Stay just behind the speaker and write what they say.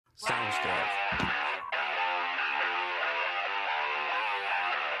Let's go.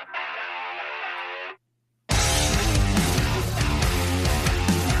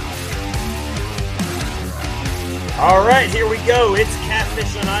 All right, here we go. It's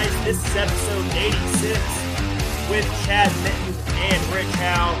Catfish on Ice. This is episode 86 with Chad Minton and Rich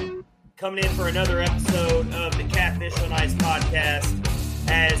Howe coming in for another episode of the Catfish on Ice podcast.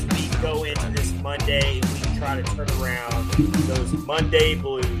 As we go into this Monday, we try to turn around those Monday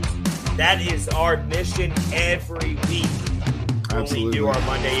blues. That is our mission every week when we do our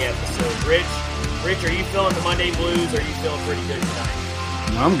Monday episode. Rich, are you feeling the Monday blues, or are you feeling pretty good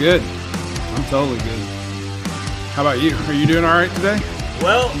tonight? No, I'm good. I'm totally good. How about you? Are you doing all right today?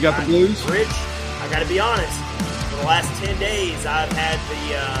 Well, you got the blues? Rich, I got to be honest. For the last 10 days, I've had the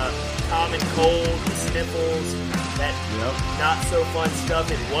common cold, the sniffles, that not so fun stuff.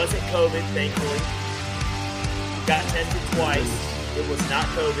 It wasn't COVID, thankfully. Got tested twice. It was not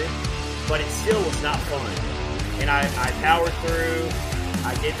COVID, but it still was not fun. And I powered through.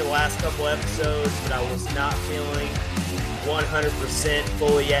 I did the last couple episodes, but I was not feeling 100%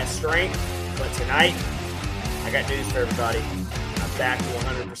 fully at strength. But tonight, I got news for everybody. I'm back to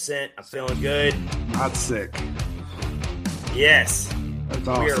 100%. I'm feeling good. Not sick. Yes. That's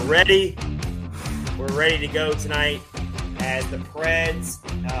awesome. We are ready. We're ready to go tonight as the Preds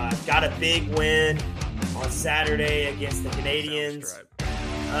got a big win on Saturday against the Canadians.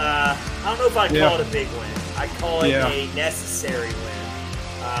 I don't know if I'd call it a big win. I'd call it a necessary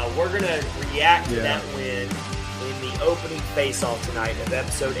win. We're going to react to that win in the opening face-off tonight of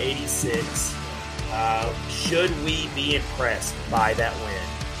episode 86. Should we be impressed by that win?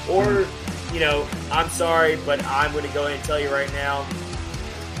 Or, I'm sorry, but I'm going to go ahead and tell you right now,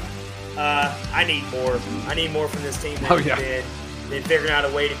 I need more. I need more from this team than figuring out a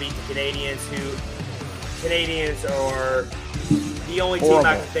way to beat the Canadians, Canadians are the only team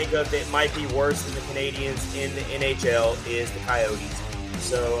I can think of that might be worse than the Canadians in the NHL is the Coyotes.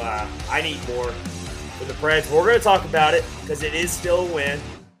 So I need more for the Preds. We're going to talk about it because it is still a win.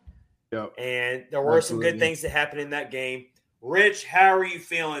 Yep. And there were some good things that happened in that game. Rich, how are you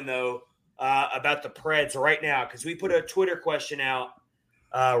feeling, though, about the Preds right now? Because we put a Twitter question out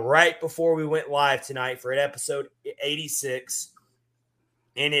right before we went live tonight for episode 86.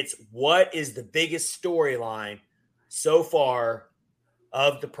 And it's, what is the biggest storyline so far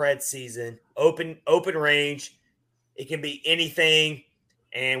of the Preds season? Open range. It can be anything.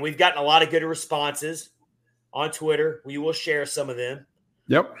 And we've gotten a lot of good responses on Twitter. We will share some of them.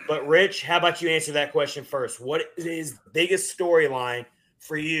 Yep. But, Rich, how about you answer that question first? What is the biggest storyline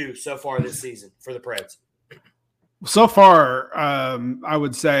for you so far this season for the Preds? So far, I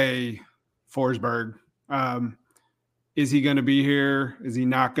would say Forsberg. Is he going to be here? Is he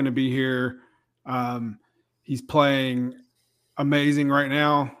not going to be here? He's playing amazing right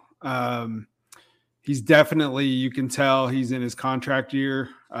now. He's definitely, you can tell he's in his contract year.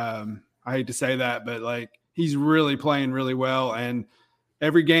 I hate to say that, but he's really playing really well. And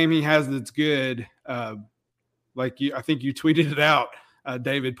every game he has that's good, I think you tweeted it out,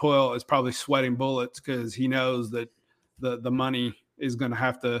 David Poyle is probably sweating bullets because he knows that the money is going to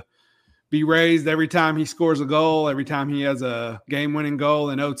have to be raised every time he scores a goal, every time he has a game-winning goal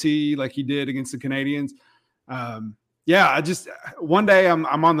in OT like he did against the Canadians. One day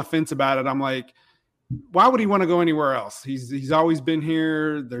I'm on the fence about it. I'm like, why would he want to go anywhere else? He's always been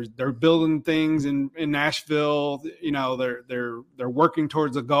here. They're building things in Nashville. They're working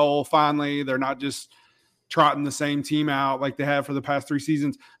towards a goal. Finally, they're not just trotting the same team out like they have for the past 3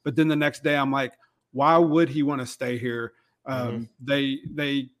 seasons. But then the next day, I'm like, why would he want to stay here?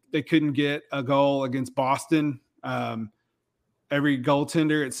 They couldn't get a goal against Boston. Every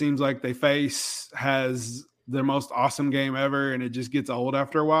goaltender it seems like they face has their most awesome game ever, and it just gets old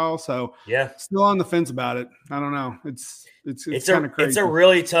after a while. So still on the fence about it. I don't know. It's kind of crazy. It's a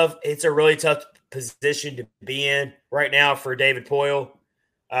really tough position to be in right now for David Poyle.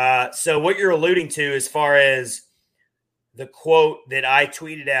 So what you're alluding to as far as the quote that I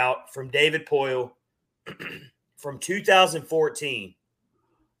tweeted out from David Poyle from 2014.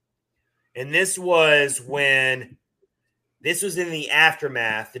 And this was in the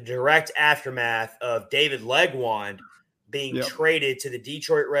direct aftermath of David Legwand being traded to the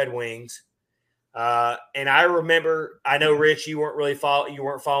Detroit Red Wings. And I remember, I know, Rich, you weren't following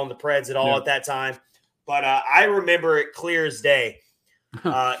the Preds at all at that time, but I remember it clear as day.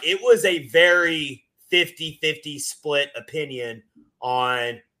 It was a very 50-50 split opinion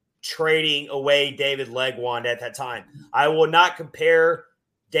on trading away David Legwand at that time. I will not compare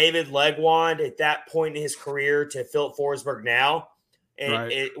David Legwand at that point in his career to Philip Forsberg now.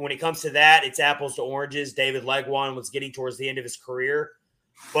 And when it comes to that, it's apples to oranges. David Legwand was getting towards the end of his career.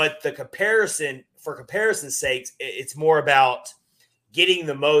 But the comparison, for comparison's sake, it's more about getting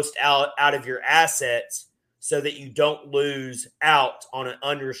the most out of your assets so that you don't lose out on an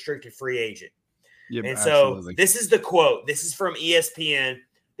unrestricted free agent. Yep, and absolutely. So this is the quote. This is from ESPN.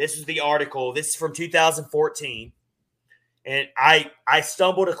 This is the article. This is from 2014. And I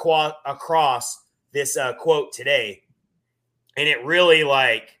stumbled across this quote today. And it really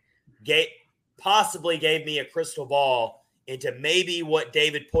possibly gave me a crystal ball into maybe what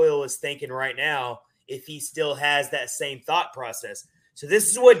David Poile is thinking right now if he still has that same thought process. So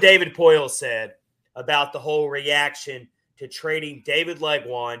this is what David Poile said about the whole reaction to trading David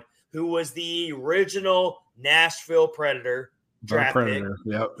Legwand, who was the original Nashville Predator draft pick.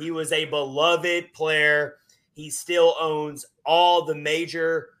 Yep. He was a beloved player. He still owns all the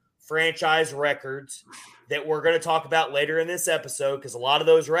major franchise records that we're going to talk about later in this episode, because a lot of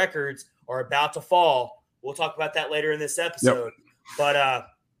those records are about to fall. We'll talk about that later in this episode. Yep. But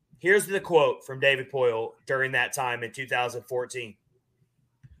here's the quote from David Poile during that time in 2014.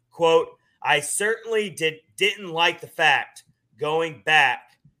 Quote, I certainly didn't like the fact, going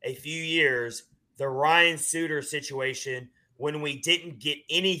back a few years, the Ryan Suter situation when we didn't get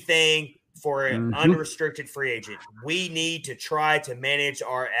anything for an unrestricted free agent. We need to try to manage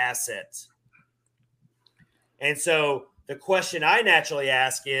our assets. And so the question I naturally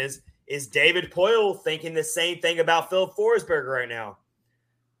ask is David Poile thinking the same thing about Phil Forsberg right now?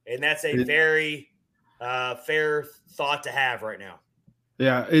 And that's a very fair thought to have right now.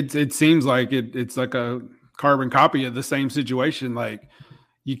 Yeah, it seems like it's like a carbon copy of the same situation. Like,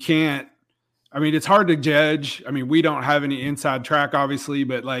 you can't, I mean, it's hard to judge. I mean, we don't have any inside track, obviously,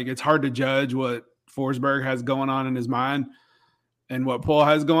 but like, it's hard to judge what Forsberg has going on in his mind and what Poile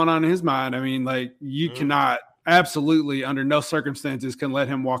has going on in his mind. I mean, like, you cannot, absolutely under no circumstances can let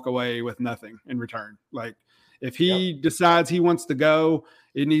him walk away with nothing in return. Like, if he decides he wants to go,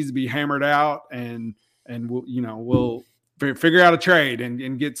 it needs to be hammered out, and we'll figure out a trade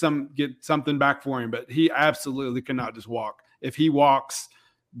and get something back for him. But he absolutely cannot just walk. If he walks,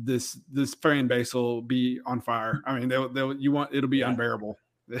 this fan base will be on fire. I mean, it'll be unbearable.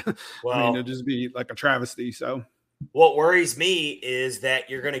 Well, I mean, it'll just be like a travesty. So what worries me is that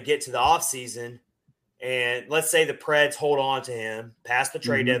you're going to get to the offseason, and let's say the Preds hold on to him past the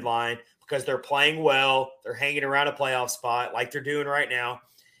trade deadline because they're playing well, they're hanging around a playoff spot like they're doing right now,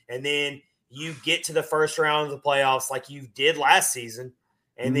 and then you get to the first round of the playoffs like you did last season,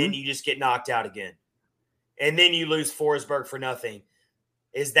 and then you just get knocked out again. And then you lose Forsberg for nothing.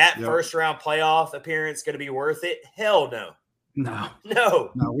 Is that first round playoff appearance going to be worth it? Hell no.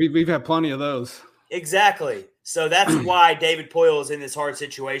 No. We've had plenty of those. Exactly. So that's why David Poile is in this hard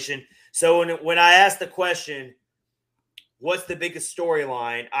situation. So when I ask the question, what's the biggest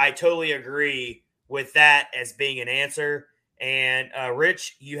storyline? I totally agree with that as being an answer. And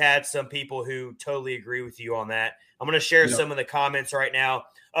Rich, you had some people who totally agree with you on that. I'm going to share some of the comments right now.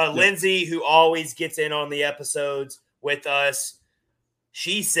 Lindsay, who always gets in on the episodes with us,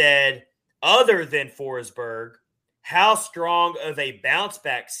 she said, other than Forsberg, how strong of a bounce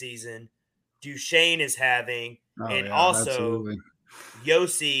back season Duchesne is having, also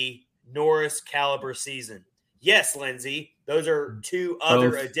Yossi Norris caliber season. Yes, Lindsay, those are two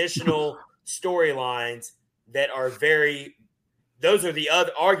other additional storylines that are those are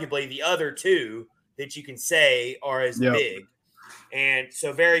arguably the other two that you can say are as big. And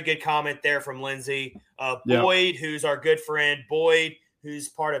so very good comment there from Lindsay. Boyd, who's our good friend, who's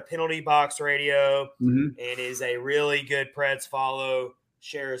part of Penalty Box Radio and is a really good Preds follow,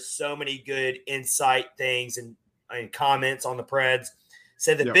 shares so many good insight things and comments on the Preds.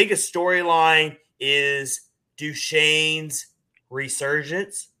 Said the biggest storyline is Duchesne's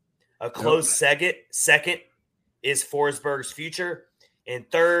resurgence. A close second is Forsberg's future. And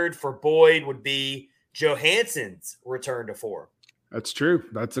third for Boyd would be Johansson's return to form. That's true.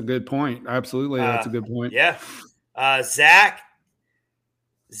 That's a good point. Absolutely. That's a good point. Yeah. Zach,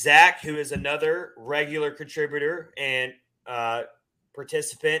 who is another regular contributor and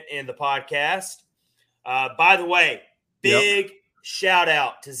participant in the podcast. By the way, big shout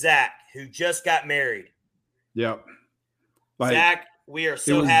out to Zach, who just got married. Yep. Zach, we are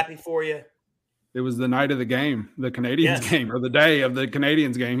so happy for you. It was the night of the game, the Canadiens game, or the day of the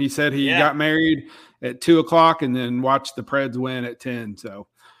Canadiens game. He said he got married at 2:00 and then watched the Preds win at 10. So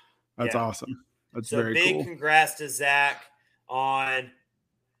that's awesome. That's very cool. Big congrats to Zach on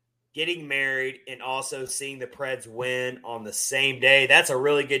getting married and also seeing the Preds win on the same day. That's a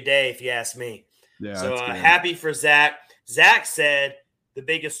really good day, if you ask me. Yeah. So happy for Zach. Zach said the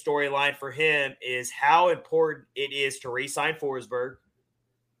biggest storyline for him is how important it is to re-sign Forsberg.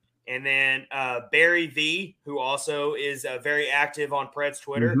 And then Barry V, who also is very active on Preds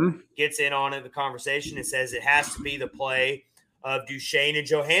Twitter, gets in on the conversation and says it has to be the play of Duchesne and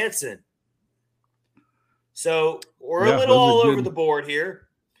Johansson. So we're a little all over the board here.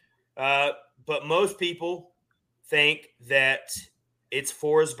 But most people think that it's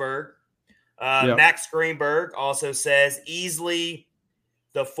Forsberg. Max Greenberg also says easily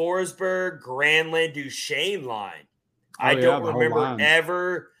the Forsberg, Granlund, Duchesne line. I don't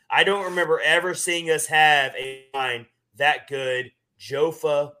remember ever seeing us have a line that good,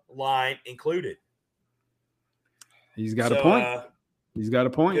 Jofa line included. He's got a point. He's got a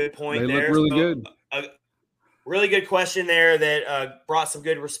point. Good point. They look really good. A really good question there that brought some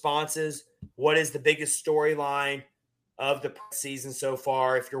good responses. What is the biggest storyline of the season so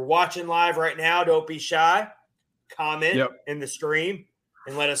far? If you're watching live right now, don't be shy. Comment in the stream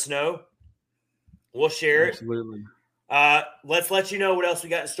and let us know. We'll share it. Absolutely. Let's let you know what else we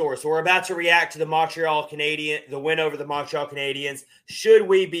got in store. So we're about to react to the win over the Montreal Canadiens. Should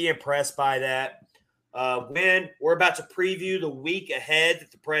we be impressed by that win? We're about to preview the week ahead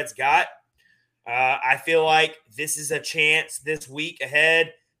that the Preds got. I feel like this is a chance this week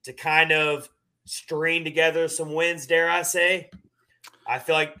ahead to kind of string together some wins, dare I say. I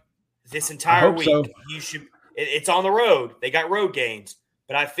feel like this entire week, it's on the road. They got road games.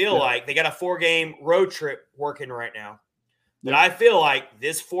 But I feel like they got a 4-game road trip working right now. But I feel like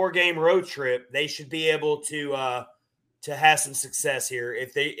this 4-game road trip, they should be able to have some success here.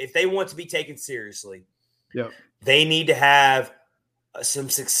 If they want to be taken seriously, they need to have some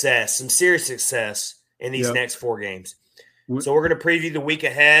success, some serious success in these next 4 games. So we're going to preview the week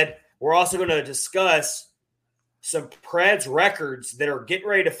ahead. We're also going to discuss some Preds records that are getting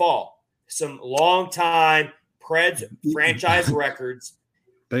ready to fall. Some long-time Preds franchise records.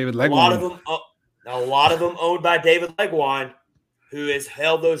 David Legwand. A lot of them owned by David Legwand, who has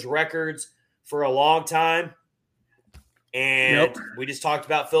held those records for a long time. And we just talked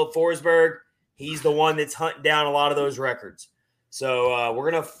about Philip Forsberg. He's the one that's hunting down a lot of those records. So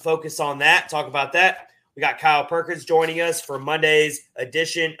we're going to focus on that, talk about that. We got Kyle Perkins joining us for Monday's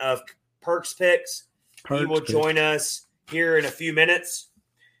edition of Perks Picks. He will join us here in a few minutes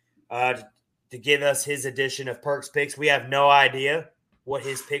to give us his edition of Perks Picks. We have no idea what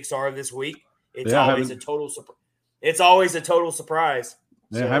his picks are this week. It's always a total surprise. It's always a total surprise.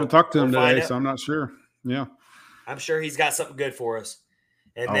 Yeah, I haven't talked to him today, so I'm not sure. Yeah. I'm sure he's got something good for us.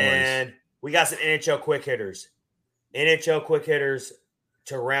 And then we got some NHL quick hitters. NHL quick hitters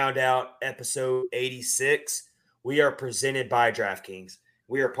to round out episode 86. We are presented by DraftKings.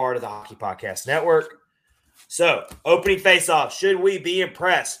 We are part of the Hockey Podcast Network. So, opening face-off, should we be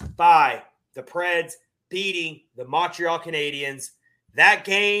impressed by the Preds beating the Montreal Canadiens? That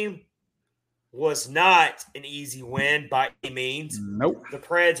game was not an easy win by any means. Nope. The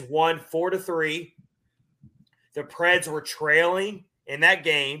Preds won 4-3. The Preds were trailing in that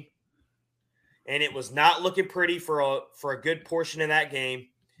game, and it was not looking pretty for a good portion of that game.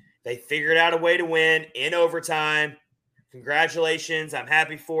 They figured out a way to win in overtime. Congratulations. I'm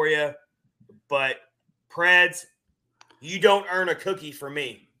happy for you. But Preds, you don't earn a cookie from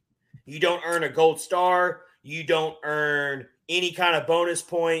me. You don't earn a gold star. You don't earn any kind of bonus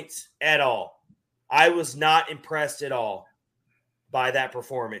points at all. I was not impressed at all by that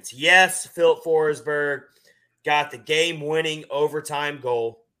performance. Yes, Philip Forsberg got the game-winning overtime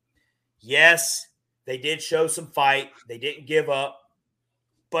goal. Yes, they did show some fight. They didn't give up.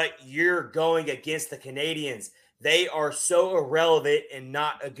 But you're going against the Canadiens. They are so irrelevant and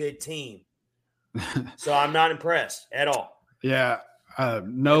not a good team. So I'm not impressed at all. Yeah.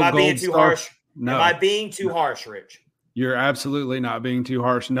 No Am I gold being too star. harsh? No. Am I being too harsh, Rich? You're absolutely not being too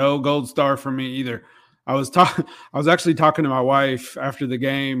harsh. No gold star for me either. I was actually talking to my wife after the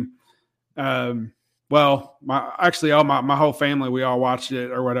game. My whole family, we all watched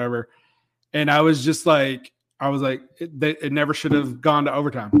it or whatever. And I was like, it never should have gone to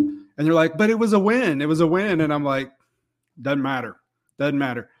overtime. And they're like, but it was a win. It was a win. And I'm like, doesn't matter.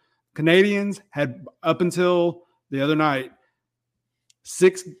 Canadians had up until the other night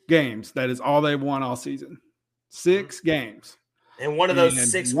 6 games. That is all they've won all season. 6 games. And one of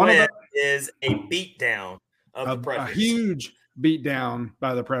those 6 wins is a beatdown of the Predators. A huge beatdown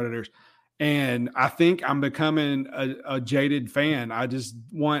by the Predators. And I think I'm becoming a jaded fan.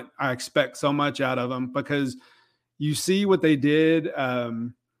 I expect so much out of them because you see what they did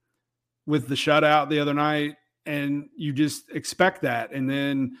with the shutout the other night, and you just expect that. And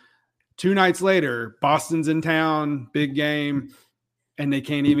then 2 nights later, Boston's in town, big game, and they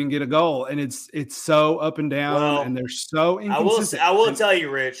can't even get a goal. And it's so up and down, and they're so inconsistent. I will tell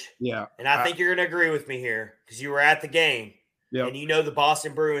you, Rich. Yeah. And I think you're going to agree with me here because you were at the game. Yep. And you know the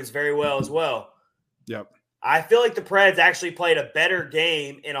Boston Bruins very well as well. Yep. I feel like the Preds actually played a better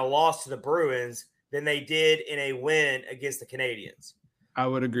game in a loss to the Bruins than they did in a win against the Canadiens. I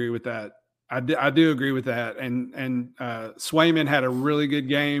would agree with that. I do agree with that. And Swayman had a really good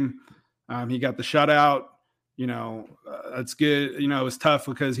game. He got the shutout. That's good. It was tough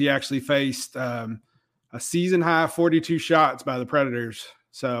because he actually faced a season high 42 shots by the Predators.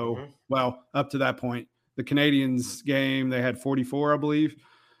 So, well, up to that point, the Canadiens game, they had 44, I believe.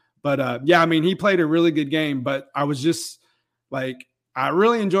 But he played a really good game. But I was just like, I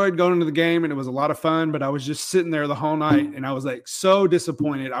really enjoyed going to the game and it was a lot of fun, but I was just sitting there the whole night and I was like so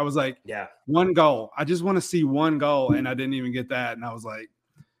disappointed. I was like, one goal. I just want to see one goal. And I didn't even get that. And I was like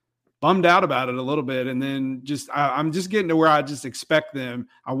bummed out about it a little bit. And then I'm just getting to where I just expect them.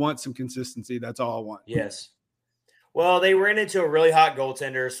 I want some consistency. That's all I want. Yes. Well, they ran into a really hot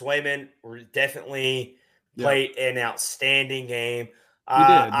goaltender. Swayman definitely played an outstanding game.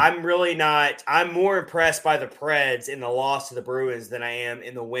 I'm more impressed by the Preds in the loss to the Bruins than I am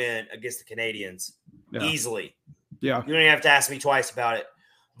in the win against the Canadiens. Easily. Yeah. You don't even have to ask me twice about it.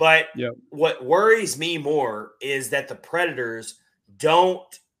 But what worries me more is that the Predators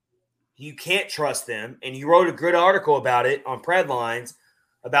you can't trust them. And you wrote a good article about it on Predlines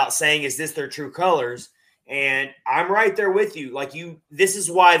about saying, is this their true colors? And I'm right there with you. This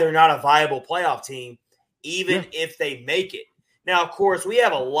is why they're not a viable playoff team, even if they make it. Now, of course, we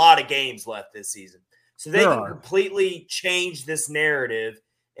have a lot of games left this season. So they can completely change this narrative,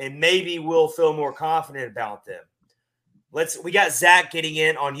 and maybe we'll feel more confident about them. We got Zach getting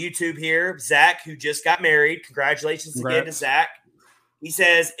in on YouTube here. Zach, who just got married. Congratulations again to Zach. He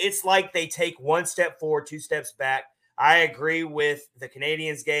says, it's like they take one step forward, two steps back. I agree with the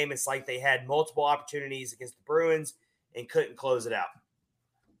Canadiens game. It's like they had multiple opportunities against the Bruins and couldn't close it out.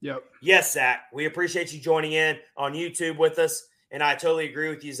 Yep. Yes, Zach. We appreciate you joining in on YouTube with us. And I totally agree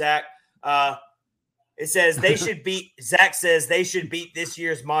with you, Zach. It says Zach says they should beat this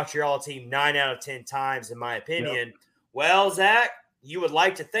year's Montreal team 9 out of 10 times, in my opinion. Yep. Well, Zach, you would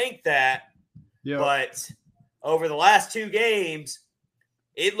like to think that, but over the last 2 games,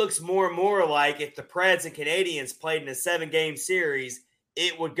 it looks more and more like if the Preds and Canadiens played in a 7-game series,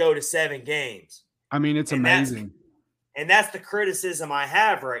 it would go to 7 games. I mean, it's amazing. And that's the criticism I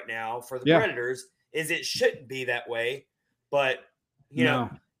have right now for the Predators, is it shouldn't be that way. But,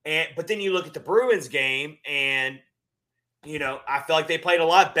 but then you look at the Bruins game and, I feel like they played a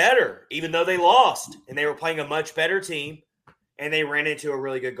lot better, even though they lost. And they were playing a much better team, and they ran into a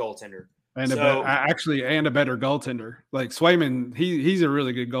really good goaltender. And a better goaltender. Like Swayman, he's a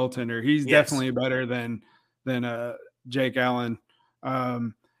really good goaltender. He's definitely better than Jake Allen.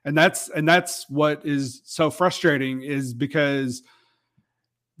 And that's what is so frustrating, is because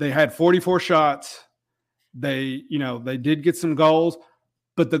they had 44 shots. They did get some goals,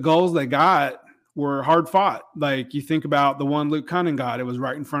 but the goals they got were hard fought. Like, you think about the one Luke Cunningham got, it was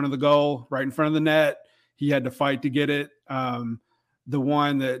right in front of the goal, right in front of the net. He had to fight to get it. The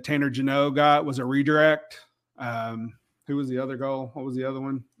one that Tanner Jeannot got was a redirect. Who was the other goal? What was the other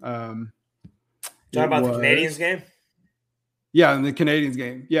one? Talking about the Canadiens game? Yeah, in the Canadiens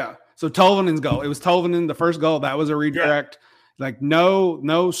game. Yeah. So Tolvanen's goal. It was Tolvanen, the first goal. That was a redirect. Yeah. Like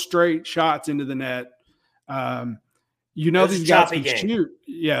no straight shots into the net. These guys can shoot.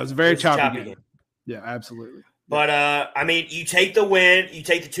 Yeah, it was a very choppy game. Yeah, absolutely. But, you take the win, you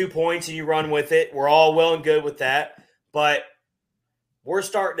take the 2 points, and you run with it. We're all well and good with that. But we're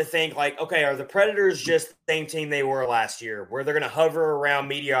starting to think, okay, are the Predators just the same team they were last year, where they're going to hover around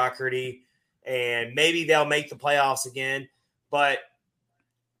mediocrity and maybe they'll make the playoffs again? But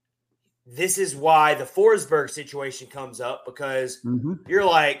this is why the Forsberg situation comes up, because you're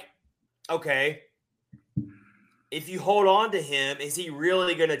like, okay, if you hold on to him, is he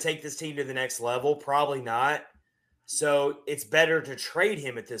really going to take this team to the next level? Probably not. So it's better to trade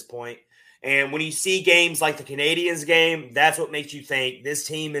him at this point. And when you see games like the Canadiens game, that's what makes you think this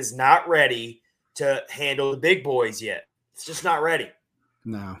team is not ready to handle the big boys yet. It's just not ready.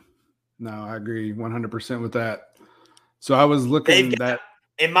 No, I agree 100% with that. So I was looking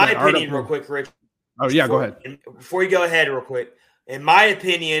in my opinion, real quick, Rich. Oh, yeah, go ahead. Before you go ahead real quick, in my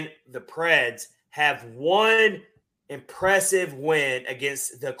opinion, the Preds have one impressive win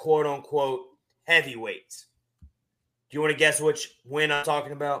against the quote-unquote heavyweights. Do you want to guess which win I'm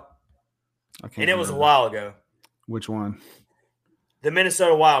talking about? And it was a while ago. Which one? The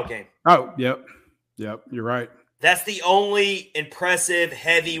Minnesota Wild game. Oh, yep. You're right. That's the only impressive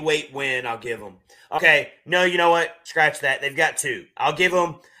heavyweight win I'll give them. Okay, no, you know what? Scratch that. They've got 2.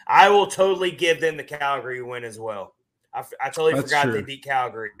 I will totally give them the Calgary win as well. I totally forgot they beat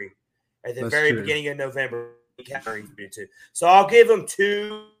Calgary at the beginning of November. Calgary 3-2. So I'll give them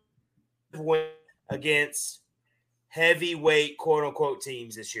 2 wins against heavyweight quote-unquote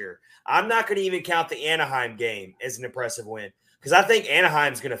teams this year. I'm not going to even count the Anaheim game as an impressive win because I think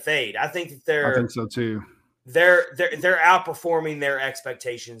Anaheim's going to fade. I think that I think so too. They're outperforming their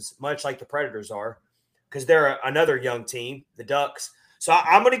expectations, much like the Predators are, because they're another young team, the Ducks. So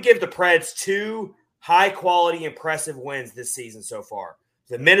I'm going to give the Preds 2 high-quality, impressive wins this season so far.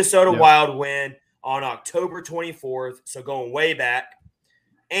 The Minnesota Wild win on October 24th, so going way back,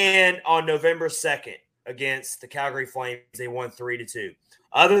 and on November 2nd against the Calgary Flames, they won 3-2.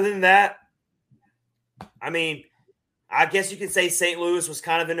 Other than that, I mean, I guess you can say St. Louis was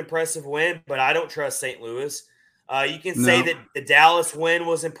kind of an impressive win, but I don't trust St. Louis. You can say that the Dallas win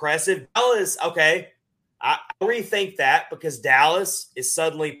was impressive. Dallas, okay, I rethink that because Dallas is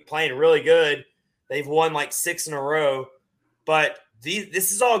suddenly playing really good. They've won like 6 in a row, but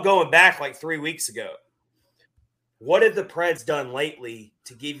this is all going back like 3 weeks ago. What have the Preds done lately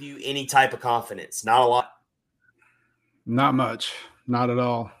to give you any type of confidence? Not a lot. Not much. Not at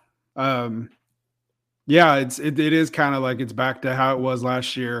all. Yeah, it is kind of like it's back to how it was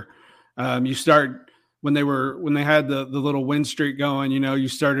last year. You start when they had the little win streak going, you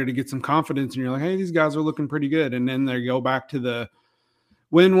started to get some confidence and you're like, hey, these guys are looking pretty good. And then they go back to the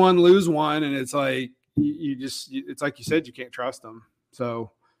win one, lose one. And it's like, it's like you said, you can't trust them.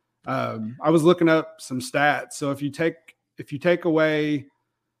 So I was looking up some stats. So if you take away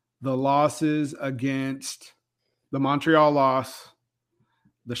the losses against the Montreal loss,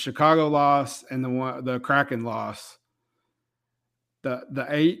 the Chicago loss, and the Kraken loss, the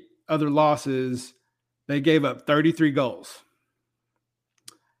 8 other losses, they gave up 33 goals.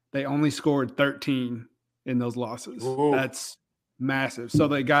 They only scored 13 in those losses. Ooh. That's massive. So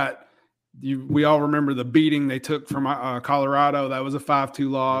they got we all remember the beating they took from Colorado. That was a 5-2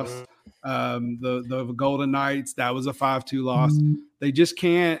 loss. The Golden Knights, that was a 5-2 loss. They just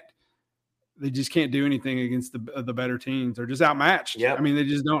can't do anything against the better teams. They're just outmatched. Yep. I mean,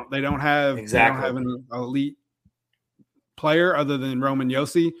 they don't have an elite player other than Roman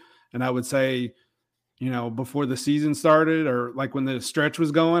Josi. And I would say, before the season started or like when the stretch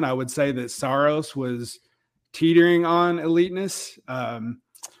was going, I would say that Saros was teetering on eliteness.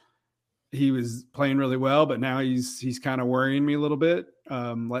 He was playing really well, but now he's kind of worrying me a little bit,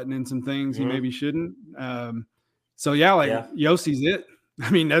 letting in some things he maybe shouldn't. Yossi's it. I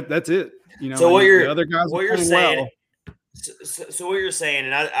mean, that's it. So what you're saying, so what you're saying,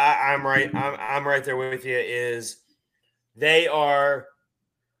 and I'm right. I'm right there with you. Is they are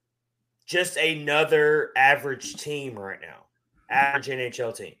just another average team right now, average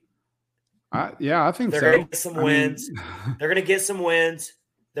NHL team. I think they're going to get some wins. They're going to get some wins.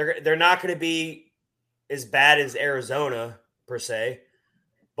 They're not going to be as bad as Arizona per se,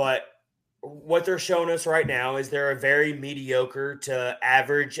 but what they're showing us right now is they're a very mediocre to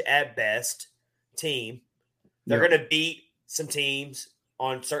average at best team. They're going to beat some teams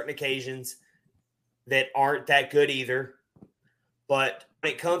on certain occasions that aren't that good either. But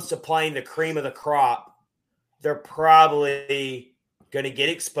when it comes to playing the cream of the crop, they're probably going to get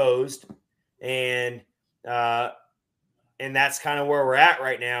exposed. And that's kind of where we're at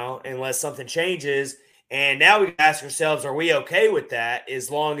right now, unless something changes. And now we ask ourselves, are we okay with that?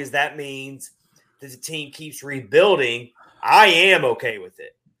 As long as that means that the team keeps rebuilding, I am okay with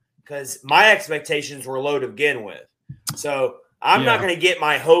it because my expectations were low to begin with. So I'm not going to get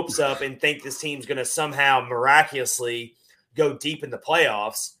my hopes up and think this team's going to somehow miraculously go deep in the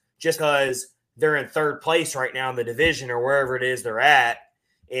playoffs just because they're in third place right now in the division or wherever it is they're at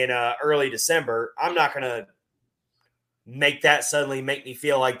in early December. I'm not going to make that suddenly make me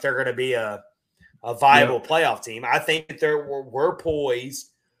feel like they're going to be a viable playoff team. I think that we're poised.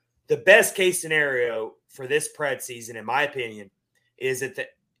 The best case scenario for this Pred season, in my opinion, is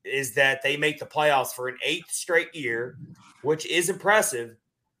that they make the playoffs for an 8th straight year, which is impressive.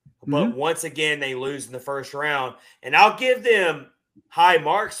 But once again, they lose in the first round. And I'll give them high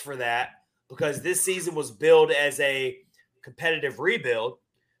marks for that because this season was billed as a competitive rebuild.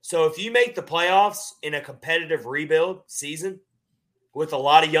 So if you make the playoffs in a competitive rebuild season with a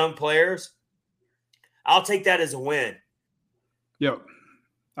lot of young players, I'll take that as a win. Yep,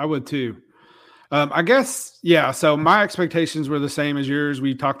 I would too. I guess, so my expectations were the same as yours.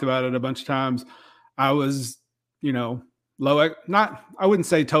 We talked about it a bunch of times. I was, low, I wouldn't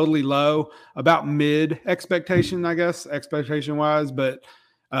say totally low, about mid expectation, I guess, expectation-wise. But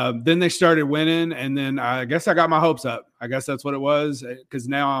then they started winning, and then I guess I got my hopes up. I guess that's what it was, because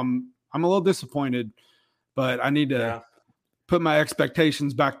now I'm a little disappointed. But I need to put my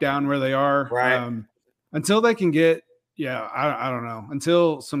expectations back down where they are. Right. Until they can get, I don't know,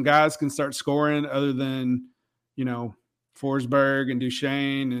 until some guys can start scoring other than Forsberg and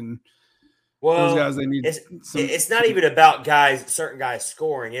Duchesne and well, those guys. They need it's not even about certain guys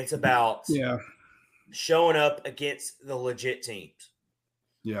scoring. It's about showing up against the legit teams.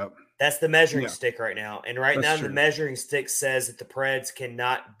 Yeah. That's the measuring stick right now. And right now, true. the measuring stick says that the Preds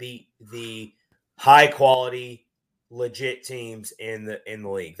cannot beat the high-quality, legit teams in the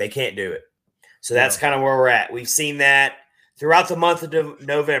league. They can't do it. So that's kind of where we're at. We've seen that throughout the month of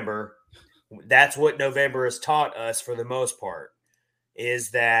November. That's what November has taught us for the most part,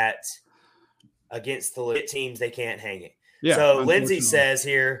 is that against the legit teams, they can't hang it. Yeah, so Lindsay says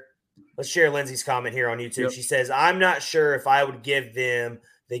here, let's share Lindsay's comment here on YouTube. Yep. She says, I'm not sure if I would give them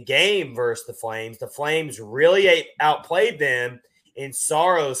the game versus the Flames. The Flames really outplayed them, and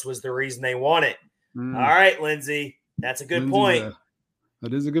Saros was the reason they won it. All right, Lindsay, that's a good point.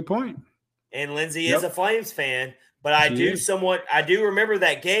 That is a good point. And Lindsay is a Flames fan, but I do remember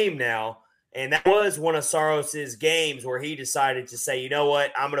that game now, and that was one of Saros's games where he decided to say, you know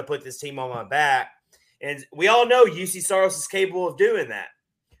what, I'm going to put this team on my back. And we all know UC Saros is capable of doing that.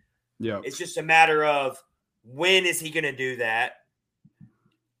 Yeah, it's just a matter of when is he going to do that,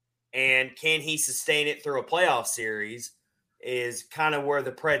 and can he sustain it through a playoff series is kind of where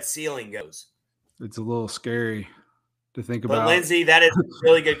the Preds ceiling goes. It's a little scary to think about. But Lindsay, that is a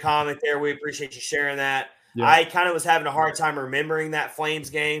really good comment there. We appreciate you sharing that. Yeah. I kind of was having a hard time remembering that Flames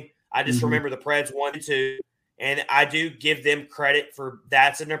game. I just remember the Preds 1-2, and I do give them credit for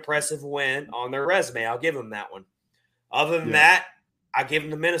that's an impressive win on their resume. I'll give them that one. Other than that, I give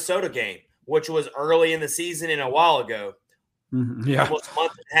them the Minnesota game, which was early in the season and a while ago. Almost a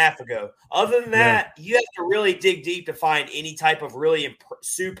month and a half ago. Other than that, you have to really dig deep to find any type of really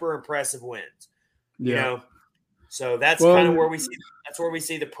super impressive wins. You know, so that's kind of where we see. That's where we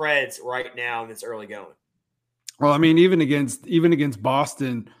see the Preds right now in this early going. Well, I mean, even against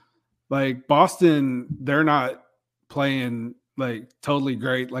Boston, like Boston, they're not playing like totally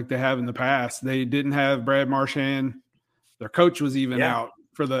great like they have in the past. They didn't have Brad Marchand. Their coach was even out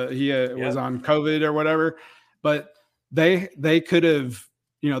for was on COVID or whatever, but they could have,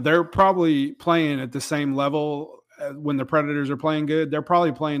 they're probably playing at the same level when the Predators are playing good. They're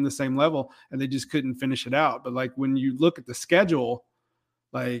probably playing the same level, and they just couldn't finish it out. But like when you look at the schedule,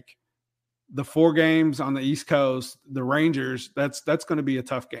 like the 4 games on the East Coast, the Rangers, that's going to be a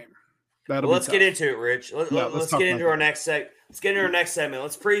tough game. Let's get into it, Rich. Let's get into our next segment. Let's get into our next segment.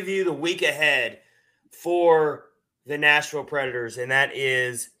 Let's preview the week ahead for the Nashville Predators, and that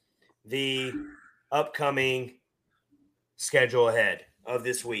is the upcoming schedule ahead of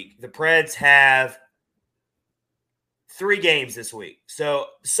this week. The Preds have 3 games this week, so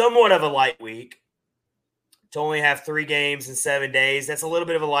somewhat of a light week. To only have 3 games in 7 days, that's a little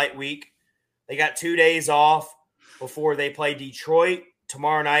bit of a light week. They got 2 days off before they play Detroit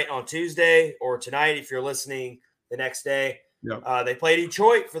tomorrow night on Tuesday, or tonight if you're listening the next day. Yep. They play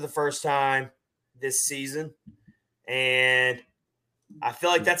Detroit for the first time this season, and I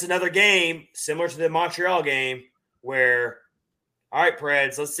feel like that's another game similar to the Montreal game where, all right,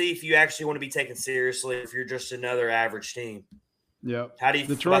 Preds, let's see if you actually want to be taken seriously if you're just another average team. Yeah. How do you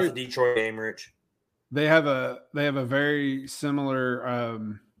feel about the Detroit game, Rich? They have a very similar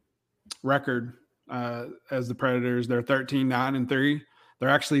record as the Predators. They're 13-9-3. They're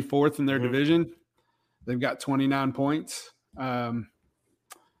actually 4th in their division. They've got 29 points.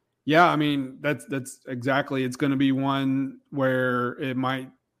 Yeah, I mean, that's exactly. It's going to be one where it might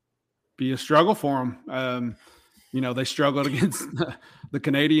be a struggle for them. They struggled against the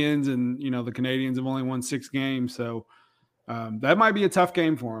Canadians, and, the Canadians have only won 6 games. So that might be a tough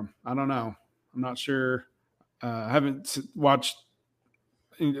game for them. I don't know. I'm not sure. I haven't watched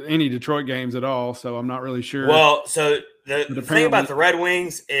any Detroit games at all, so I'm not really sure. Well, so the thing about the Red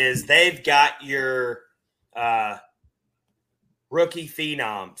Wings is they've got your rookie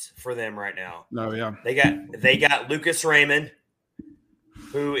phenoms for them right now. Oh, yeah. They got Lucas Raymond,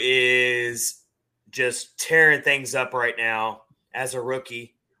 who is just tearing things up right now as a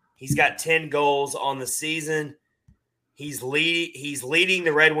rookie. He's got 10 goals on the season. He's leading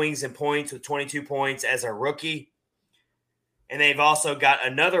the Red Wings in points with 22 points as a rookie. And they've also got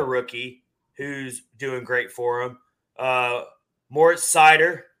another rookie who's doing great for him. Moritz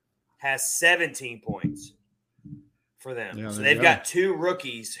Seider has 17 points for them. Yeah, so they've got 2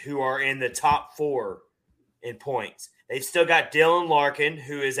 rookies who are in the top 4 in points. They've still got Dylan Larkin,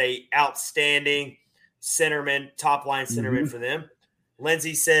 who is a outstanding centerman, top-line centerman for them.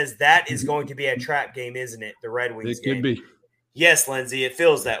 Lindsay says that is going to be a trap game, isn't it? The Red Wings game. It could be. Yes, Lindsay, it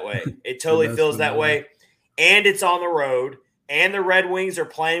feels that way. It totally feels that way. And it's on the road. And the Red Wings are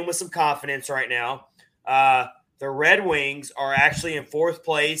playing with some confidence right now. The Red Wings are actually in 4th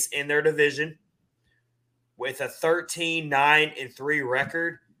place in their division with a 13-9-3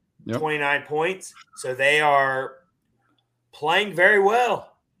 record, Yep. 29 points. So they are playing very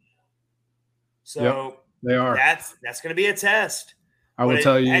well. So they are. That's going to be a test. I will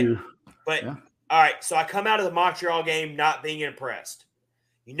tell you. All right, so I come out of the Montreal game not being impressed.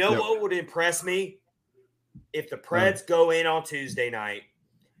 You know what would impress me? If the Preds go in on Tuesday night,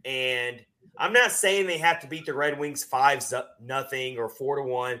 and I'm not saying they have to beat the Red Wings 5-0 or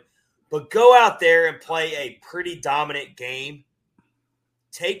 4-1, but go out there and play a pretty dominant game,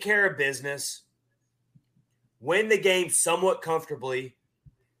 take care of business, win the game somewhat comfortably,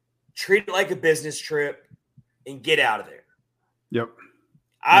 treat it like a business trip, and get out of there. Yep.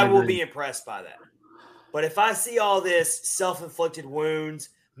 I will be impressed by that. But if I see all this self-inflicted wounds,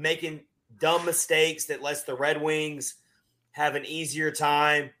 making dumb mistakes that lets the Red Wings have an easier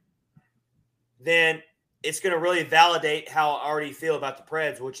time, then it's going to really validate how I already feel about the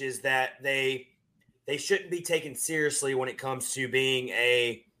Preds, which is that they shouldn't be taken seriously when it comes to being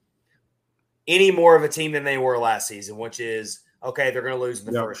any more of a team than they were last season, which is, okay, they're going to lose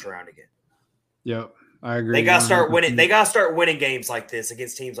in the first round again. Yep, I agree. They got to start winning. They got to start winning games like this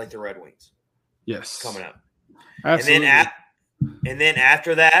against teams like the Red Wings. Yes, coming up. Absolutely. And then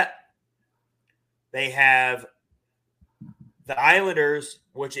after that, they have the Islanders,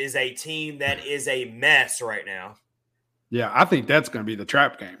 which is a team that is a mess right now. Yeah, I think that's going to be the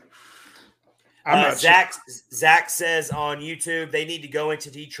trap game. Zach says on YouTube they need to go into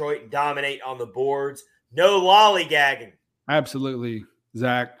Detroit and dominate on the boards. No lollygagging. Absolutely,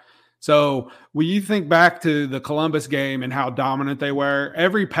 Zach. So when you think back to the Columbus game and how dominant they were,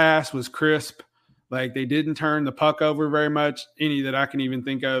 every pass was crisp. Like, they didn't turn the puck over very much, any that I can even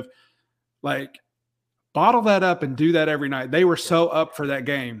think of. Like, bottle that up and do that every night. They were so up for that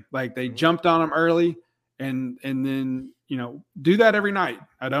game. Like, they jumped on them early and then, do that every night.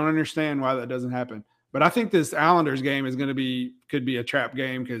 I don't understand why that doesn't happen. But I think this Islanders game is could be a trap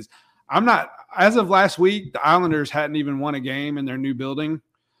game, because as of last week, the Islanders hadn't even won a game in their new building.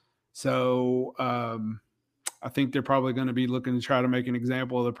 So I think they're probably going to be looking to try to make an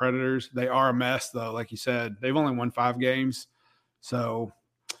example of the Predators. They are a mess, though, like you said. They've only won 5 games. So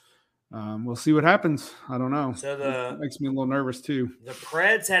we'll see what happens. I don't know. So it makes me a little nervous, too. The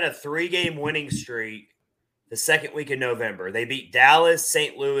Preds had a 3-game winning streak the second week of November. They beat Dallas,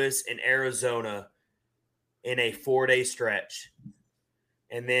 St. Louis, and Arizona in a 4-day stretch.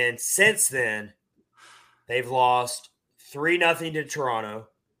 And then since then, they've lost 3-0 to Toronto,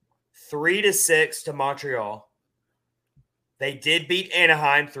 3-6 to Montreal. They did beat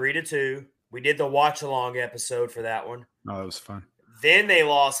Anaheim 3-2. We did the watch-along episode for that one. Oh, that was fun. Then they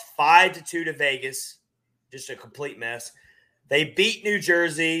lost 5-2 to Vegas. Just a complete mess. They beat New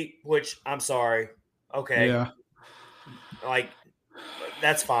Jersey, which, I'm sorry. Okay. Yeah. Like,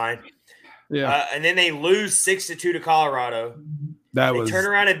 that's fine. Yeah. And then they lose 6-2 to Colorado. They turn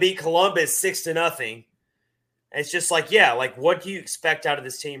around and beat Columbus 6-0. It's just like, what do you expect out of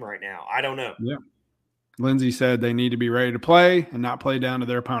this team right now? I don't know. Yeah. Lindsay said they need to be ready to play and not play down to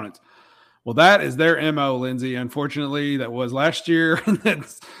their opponents. Well, that is their MO, Lindsay. Unfortunately, that was last year.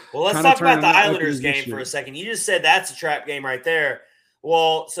 Well, let's talk about the Islanders game for a second. You just said that's a trap game right there.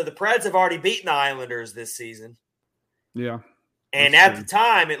 Well, so the Preds have already beaten the Islanders this season. Yeah. And at the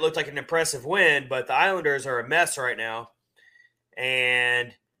time, it looked like an impressive win, but the Islanders are a mess right now.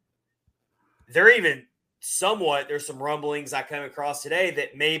 And they're even there's some rumblings I come across today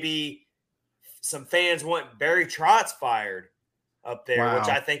that maybe some fans want Barry Trotz fired up there, which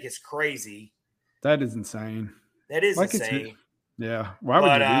I think is crazy. That is insane. That is insane. Yeah. Why would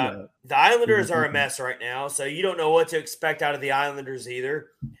you do that? The Islanders are a mess right now, so you don't know what to expect out of the Islanders either.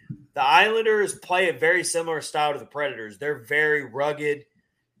 The Islanders play a very similar style to the Predators. They're very rugged.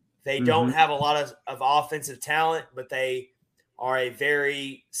 They don't have a lot of offensive talent, but they are a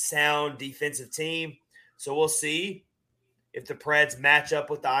very sound defensive team. So we'll see if the Preds match up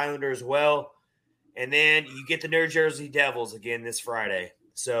with the Islanders well. And then you get the New Jersey Devils again this Friday.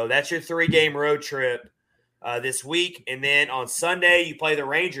 So that's your 3-game road trip this week. And then on Sunday, you play the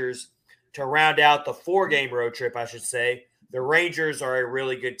Rangers to round out the 4-game road trip, I should say. The Rangers are a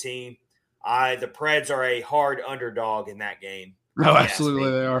really good team. The Preds are a hard underdog in that game. Oh,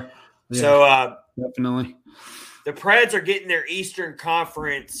 absolutely they are. Yeah, so definitely. The Preds are getting their Eastern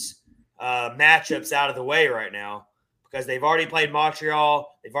Conference matchups out of the way right now because they've already played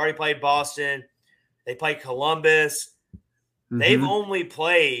Montreal. They've already played Boston. They played Columbus. They've only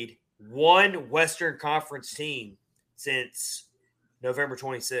played one Western Conference team since November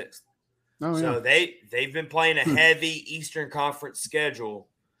 26th. Oh, so they've been playing a heavy Eastern Conference schedule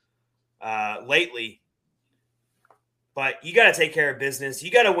lately. But you got to take care of business. You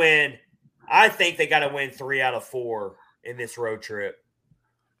got to win I think they got to win 3 out of 4 in this road trip.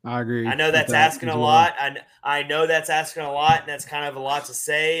 I agree. I know that's asking a lot. I know that's asking a lot, and that's kind of a lot to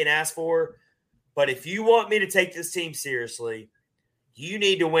say and ask for. But if you want me to take this team seriously, you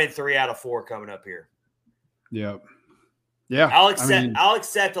need to win 3 out of 4 coming up here. Yep. Yeah. I'll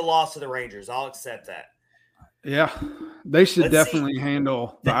accept a loss to the Rangers. I'll accept that. Yeah. They should definitely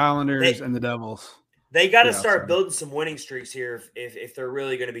handle the Islanders and the Devils. They got to start building some winning streaks here if they're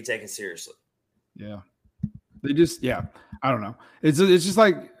really going to be taken seriously. Yeah. They just, I don't know. It's just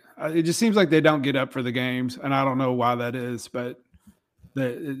like, it just seems like they don't get up for the games, and I don't know why that is, but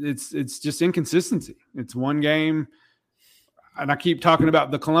it's just inconsistency. It's one game, and I keep talking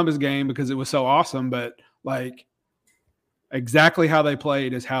about the Columbus game because it was so awesome, but like exactly how they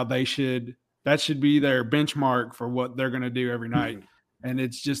played is how that should be their benchmark for what they're going to do every night. And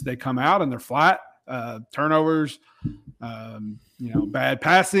it's just, they come out and they're flat, turnovers, bad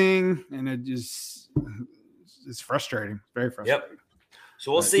passing, and it's frustrating, very frustrating. Yep.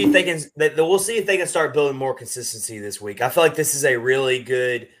 So we'll see if they can start building more consistency this week. I feel like this is a really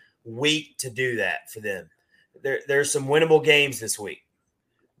good week to do that for them. There's some winnable games this week.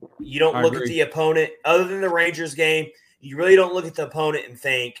 You don't look at the opponent other than the Rangers game. You really don't look at the opponent and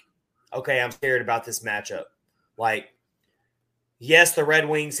think, okay, I'm scared about this matchup. Like, yes, the Red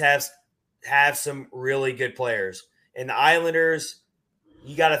Wings have some really good players. And the Islanders,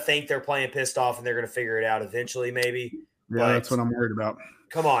 you got to think they're playing pissed off and they're going to figure it out eventually maybe. Yeah, that's what I'm worried about.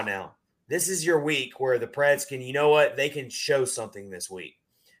 Come on now. This is your week where the Preds can, you know what? They can show something this week.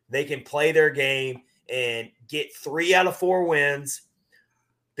 They can play their game and get 3 out of 4 wins,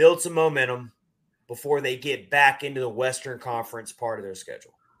 build some momentum before they get back into the Western Conference part of their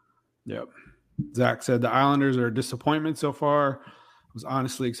schedule. Yep. Zach said the Islanders are a disappointment so far. I was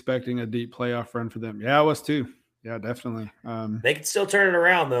honestly expecting a deep playoff run for them. Yeah, I was too. Yeah, definitely. They could still turn it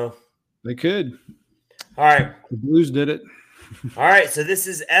around, though. They could. All right. The Blues did it. All right, so this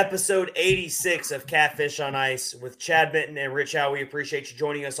is episode 86 of Catfish on Ice with Chad Benton and Rich Howe. We appreciate you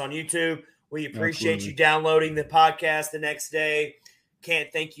joining us on YouTube. We appreciate you downloading the podcast the next day. Can't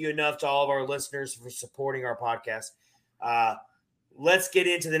thank you enough to all of our listeners for supporting our podcast. Let's get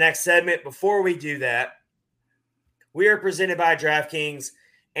into the next segment. Before we do that, we are presented by DraftKings,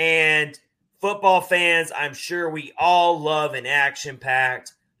 and football fans, I'm sure we all love an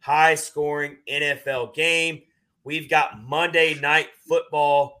action-packed, high-scoring NFL game. We've got Monday Night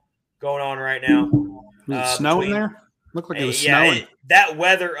Football going on right now. Was it snowing there? Looked like it was snowing. That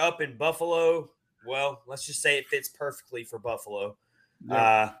weather up in Buffalo, well, let's just say it fits perfectly for Buffalo.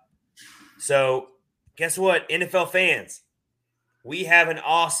 Yeah. So guess what, NFL fans? We have an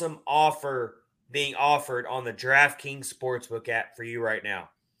awesome offer being offered on the DraftKings Sportsbook app for you right now.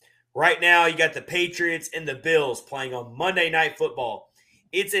 Right now, you got the Patriots and the Bills playing on Monday Night Football.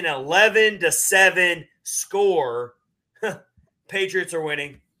 It's an 11-7 score. Patriots are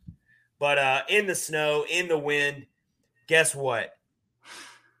winning. But in the snow, in the wind, guess what?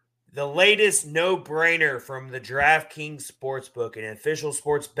 The latest no-brainer from the DraftKings Sportsbook, an official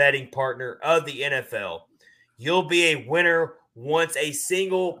sports betting partner of the NFL. You'll be a winner once a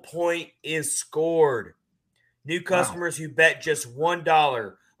single point is scored. New customers who bet just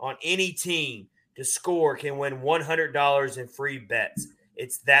 $1 on any team to score can win $100 in free bets.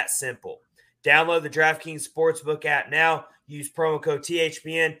 It's that simple. Download the DraftKings Sportsbook app now. Use promo code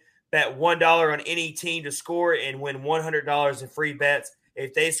THPN. Bet $1 on any team to score and win $100 in free bets.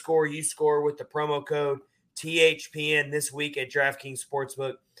 If they score, you score with the promo code THPN this week at DraftKings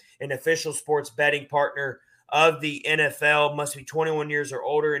Sportsbook, an official sports betting partner of the NFL. Must be 21 years or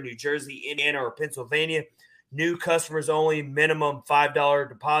older in New Jersey, Indiana, or Pennsylvania. New customers only. Minimum $5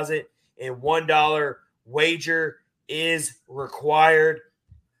 deposit and $1 wager is required.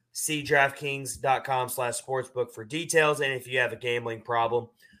 See DraftKings.com/sportsbook for details. And if you have a gambling problem,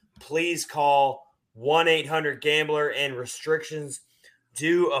 please call 1-800-GAMBLER, and restrictions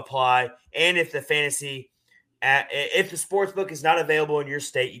do apply. And if the sportsbook is not available in your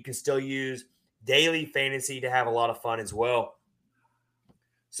state, you can still use Daily Fantasy to have a lot of fun as well.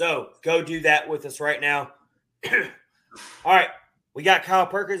 So go do that with us right now. All right. We got Kyle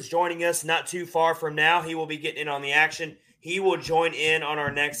Perkins joining us not too far from now. He will be getting in on the action. He will join in on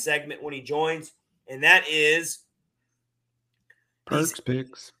our next segment when he joins, and that is Perks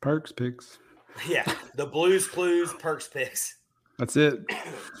Picks. Yeah, the Blues Clues Perks Picks. That's it.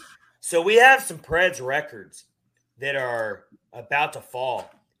 So we have some Preds records that are about to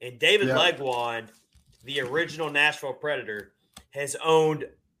fall, and David Legwand, the original Nashville Predator, has owned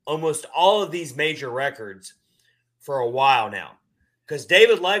almost all of these major records for a while now. Because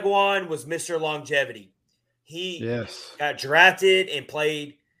David Legwand was Mr. Longevity. He got drafted and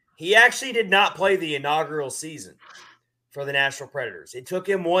played He actually did not play the inaugural season for the Nashville Predators. It took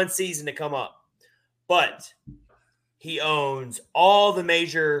him one season to come up. But he owns all the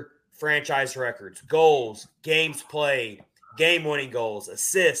major franchise records: goals, games played, game-winning goals,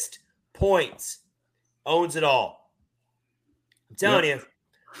 assists, points. Owns it all. I'm telling you,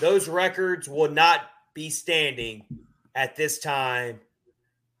 those records will not be standing at this time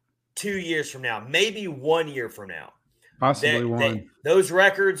 2 years from now, maybe 1 year from now. Possibly one. Those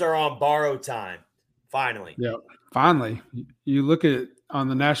records are on borrowed time, finally. Yeah, finally. You look at on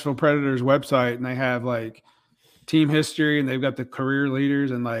the Nashville Predators website, and they have like team history, and they've got the career leaders,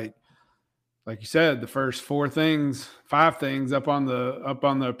 and like you said, the first 5 things up on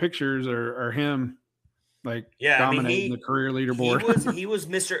the pictures are him. Dominating the career leaderboard. He was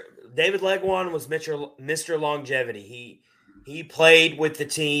Mr. David Legwand was Mr. Longevity. He played with the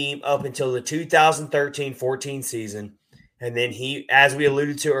team up until the 2013-14 season, and then he, as we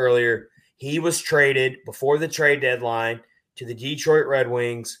alluded to earlier, he was traded before the trade deadline to the Detroit Red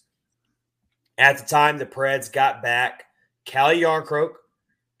Wings. At the time, the Preds got back Calle Jarnkrok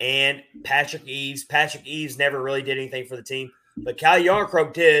and Patrick Eaves. Patrick Eaves never really did anything for the team, but Calle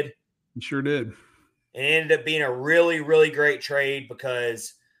Jarnkrok did. He sure did. And it ended up being a really, really great trade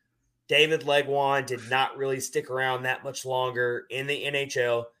because David Legwand did not really stick around that much longer in the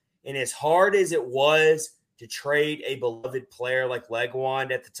NHL. And as hard as it was to trade a beloved player like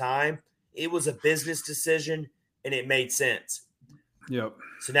Legwand at the time, it was a business decision and it made sense. Yep.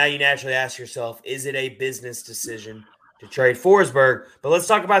 So now you naturally ask yourself, is it a business decision to trade Forsberg? But let's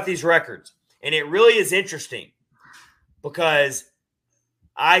talk about these records. And it really is interesting because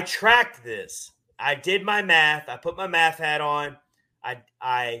I tracked this. I did my math. I put my math hat on.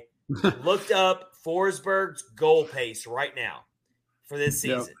 I looked up Forsberg's goal pace right now for this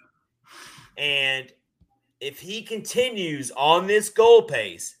season. Yep. And if he continues on this goal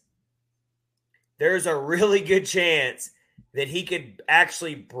pace, there's a really good chance that he could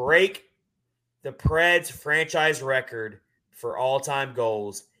actually break the Preds franchise record for all-time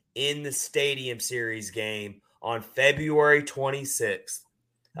goals in the Stadium Series game on February 26th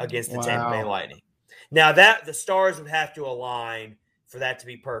against the Tampa Bay Lightning. Now, that the stars would have to align for that to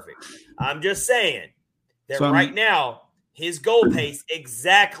be perfect. I'm just saying that right now, his goal pace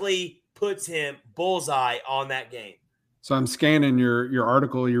exactly puts him bullseye on that game. So I'm scanning your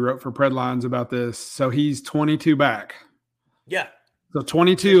article you wrote for Predlines about this. So he's 22 back. Yeah. So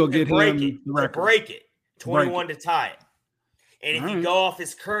 22 will get him the record. To break it. 21 to tie it. And if you go off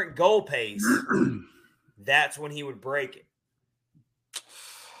his current goal pace, that's when he would break it.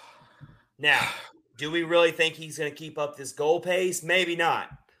 Now, do we really think he's going to keep up this goal pace? Maybe not.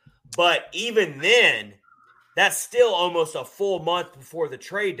 But even then, that's still almost a full month before the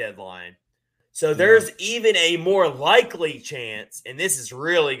trade deadline. So there's even a more likely chance, and this is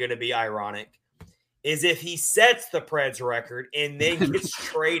really going to be ironic, is if he sets the Preds record and then gets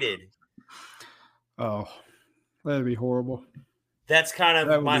traded. Oh, that'd be horrible. That's kind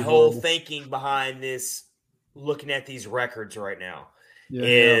of my whole thinking behind this, looking at these records right now,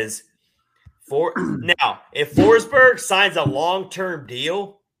 is now, if Forsberg signs a long-term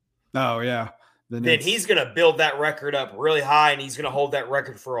deal, then he's going to build that record up really high, and he's going to hold that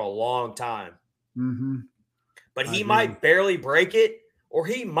record for a long time. Mm-hmm. But he might barely break it, or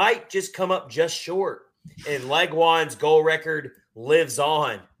he might just come up just short, and Legwand's goal record lives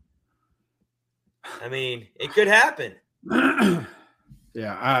on. I mean, it could happen. I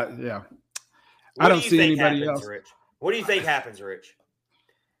don't see anybody else. Rich? What do you think happens, Rich?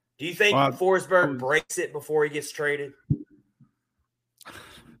 Do you think Forsberg breaks it before he gets traded?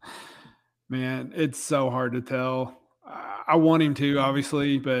 Man, it's so hard to tell. I want him to,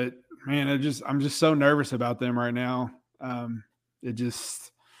 obviously, but man, I'm just so nervous about them right now. It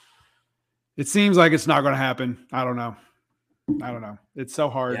seems like it's not going to happen. I don't know. It's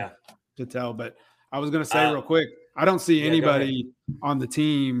so hard to tell. But I was going to say real quick, I don't see anybody on the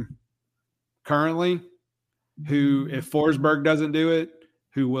team currently who, if Forsberg doesn't do it,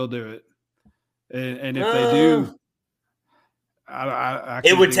 who will do it. And if they do,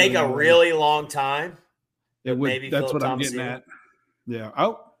 it would take a really long time. It would. Maybe that's what I'm getting at. Yeah.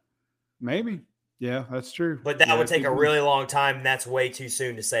 Oh, maybe. Yeah, that's true. But that would take a really long time, and that's way too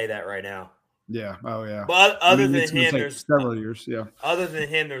soon to say that right now. Yeah. Oh, yeah. But other than him, there's several years. Yeah. Other than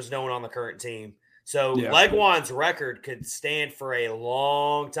him, there's no one on the current team. So Legwand's record could stand for a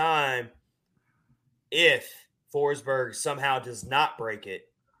long time if Forsberg somehow does not break it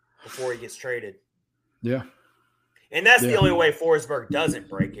before he gets traded. Yeah. And that's the only way Forsberg doesn't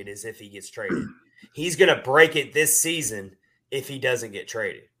break it, is if he gets traded. He's going to break it this season if he doesn't get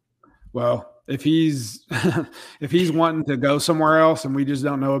traded. Well, if he's if he's wanting to go somewhere else and we just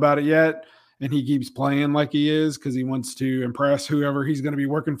don't know about it yet, and he keeps playing like he is because he wants to impress whoever he's going to be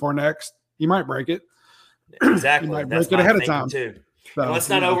working for next, he might break it. Exactly. He might That's break it ahead of thinking time too. So, and let's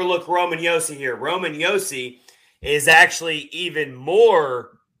not overlook Roman Yossi here. Roman Yossi is actually even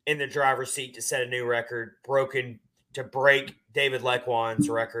more in the driver's seat to set a new record, to break David Lequan's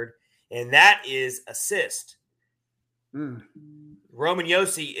record, and that is assist. Roman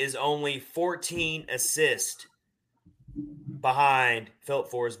Yossi is only 14 assists behind Philip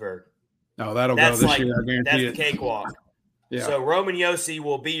Forsberg. Oh, that'll go this year. I guarantee that's it. the cakewalk. Yeah. So Roman Yossi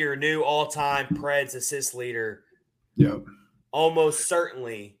will be your new all-time Preds assist leader. Yep. Almost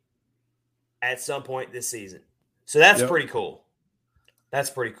certainly at some point this season. So that's pretty cool. That's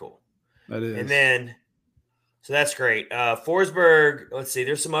pretty cool. That is. And then, so that's great. Forsberg, let's see.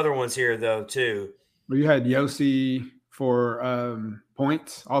 There's some other ones here, though, too. Well, you had Yossi for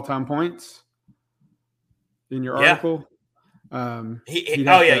points, all-time points in your article.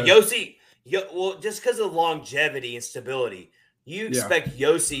 Yossi. Well, just because of longevity and stability, you expect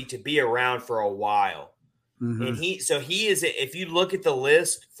Yossi to be around for a while. Mm-hmm. And he is, if you look at the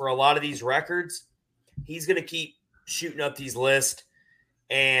list for a lot of these records, he's going to keep shooting up these lists.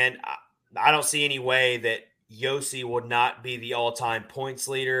 And I don't see any way that Yossi would not be the all-time points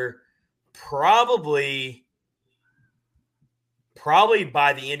leader. Probably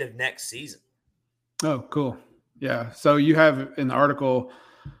by the end of next season. Oh, cool. Yeah. So you have in the article,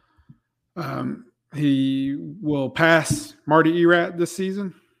 he will pass Marty Erat this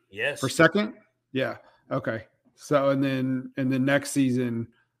season. Yes. For second. Yeah. Okay. So, and then next season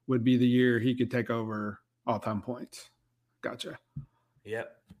would be the year he could take over all-time points. Gotcha.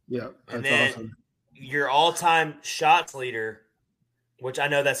 Yep. Yep. And then awesome. Your all-time shots leader, which I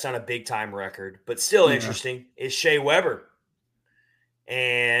know that's not a big-time record, but still interesting, is Shea Weber.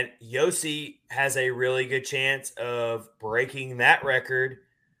 And Yossi has a really good chance of breaking that record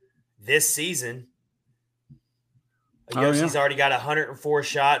this season. Yossi's already got 104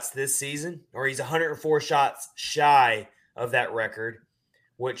 shots this season, or he's 104 shots shy of that record,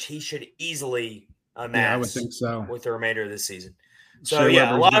 which he should easily amass. I would think so. With the remainder of this season. So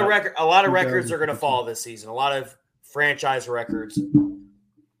a lot of records are going to fall this season. A lot of franchise records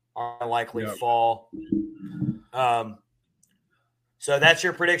are likely to fall. So that's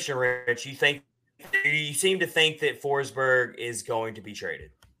your prediction, Rich. You seem to think that Forsberg is going to be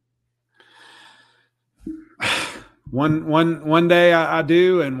traded. One day I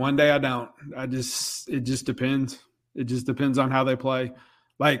do, and one day I don't. It just depends. It just depends on how they play.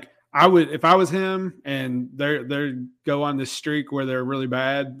 Like I would, if I was him, and they go on this streak where they're really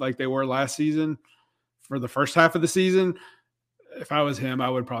bad, like they were last season for the first half of the season. If I was him, I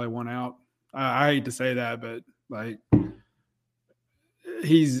would probably want out. I hate to say that, but like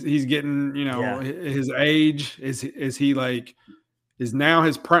he's getting, his age is he like. Is now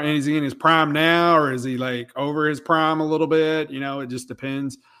his prime? Is he in his prime now, or is he like over his prime a little bit? It just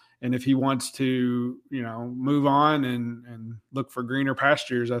depends. And if he wants to, move on and look for greener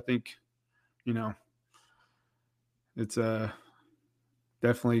pastures, I think, it's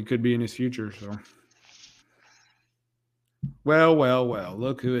definitely could be in his future. So, well,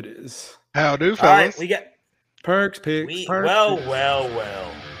 look who it is. How do, fellas? All right, we got Perks picks. Well.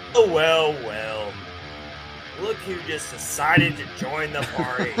 Look who just decided to join the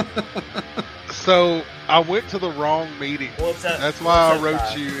party. So I went to the wrong meeting. That's why I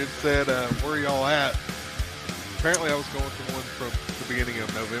wrote you and said, where y'all at? Apparently I was going to one from the beginning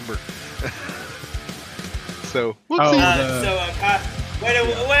of November. So, Kyle,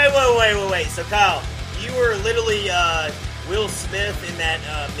 wait. So Kyle, you were literally Will Smith in that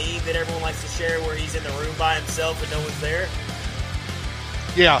meme that everyone likes to share where he's in the room by himself and no one's there?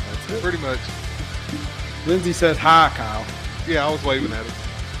 Yeah, pretty much. Lindsay says hi, Kyle. Yeah, I was waving at him.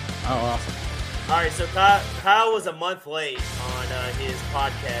 Oh, awesome. All right, so Kyle was a month late on his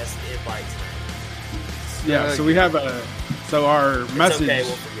podcast invite tonight. Yeah, so we have our message, okay,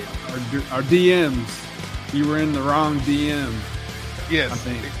 we'll forget. Our DMs. You were in the wrong DM. Yes. I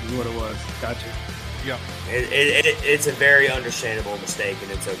think is what it was. Gotcha. Yeah. It's a very understandable mistake,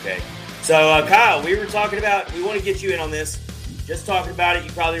 and it's okay. So, Kyle, we want to get you in on this. Just talking about it,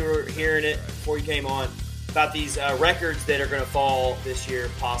 you probably were hearing it before you came on, about these records that are going to fall this year,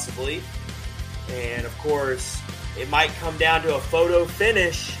 possibly. And, of course, it might come down to a photo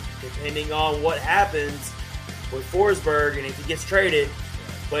finish, depending on what happens with Forsberg and if he gets traded.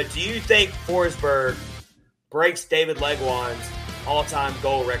 But do you think Forsberg breaks David Leguan's all-time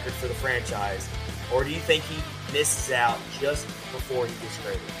goal record for the franchise? Or do you think he misses out just before he gets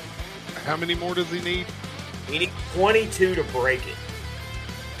traded? How many more does he need? He needs 22 to break it.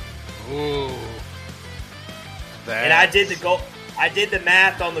 Ooh. And I did the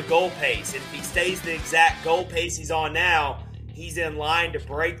math on the goal pace. And if he stays the exact goal pace he's on now, he's in line to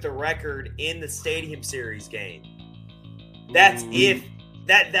break the record in the Stadium Series game. That's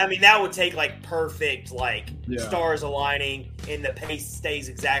that would take like perfect, stars aligning and the pace stays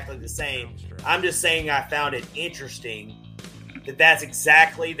exactly the same. I'm just saying I found it interesting that that's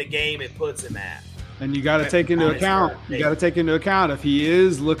exactly the game it puts him at. And you got to take into account. You got to take into account if he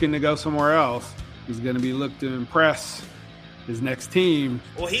is looking to go somewhere else, he's going to be looked to impress his next team.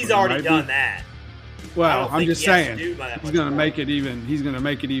 Well, he's already done that. Well, I'm just saying he's going to make it even. He's going to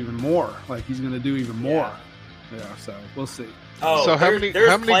make it even more. Like he's going to do even more. Yeah. So we'll see. Oh, so how many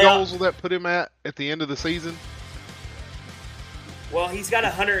goals will that put him at the end of the season? Well, he's got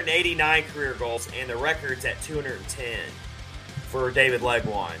 189 career goals, and the record's at 210 for David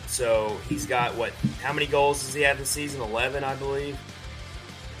Legwand. So he's got, how many goals does he have this season? 11, I believe.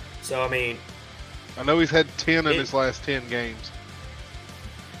 So, I mean... I know he's had 10 in his last 10 games.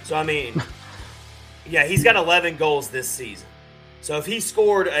 So, I mean... yeah, he's got 11 goals this season. So if he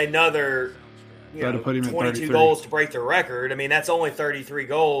scored another 22 goals to break the record, I mean, that's only 33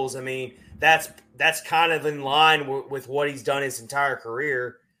 goals. I mean, that's kind of in line with what he's done his entire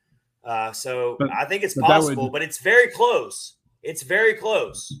career. I think it's possible, but it's very close. It's very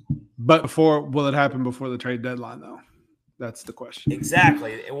close. But will it happen before the trade deadline, though? That's the question.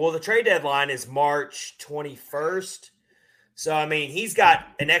 Exactly. Well, the trade deadline is March 21st. So, I mean, he's got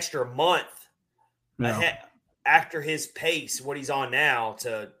an extra month ahead after his pace, what he's on now,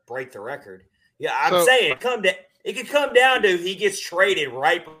 to break the record. Yeah, I'm saying it could come down to he gets traded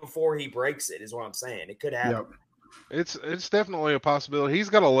right before he breaks it, is what I'm saying. It could happen. Yep. It's definitely a possibility. He's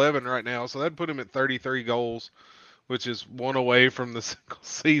got 11 right now, so that'd put him at 33 goals, which is one away from the single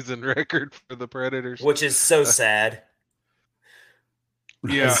season record for the Predators. Which is so sad.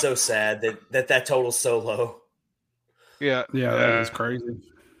 Yeah. It's so sad that total's so low. Yeah. Yeah, that is crazy.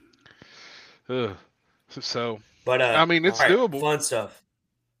 But I mean, it's doable. Fun stuff.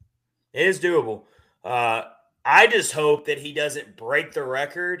 It is doable. I just hope that he doesn't break the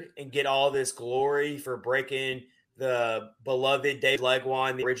record and get all this glory for breaking the beloved Dave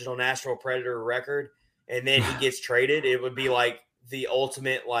Legwand, the original Nashville Predator record, and then he gets traded. It would be like the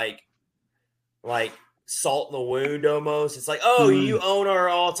ultimate like salt in the wound almost. It's like, you own our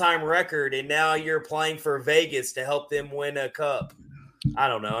all-time record, and now you're playing for Vegas to help them win a cup. I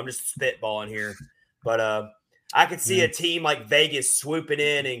don't know. I'm just spitballing here. But I could see a team like Vegas swooping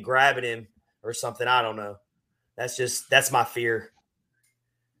in and grabbing him or something. I don't know. That's my fear.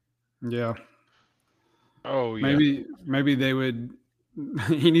 Yeah. Oh, yeah. Maybe they would –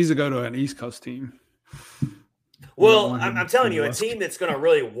 he needs to go to an East Coast team. Well, I'm telling you, a team that's going to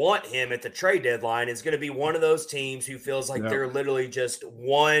really want him at the trade deadline is going to be one of those teams who feels like they're literally just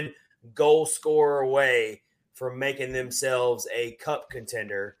one goal scorer away from making themselves a cup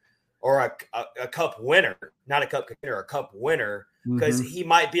contender or a cup winner. Not a cup contender, a cup winner, because he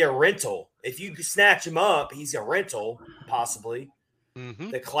might be a rental. If you snatch him up, he's a rental, possibly. Mm-hmm.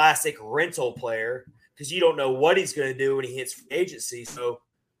 The classic rental player, because you don't know what he's going to do when he hits free agency. So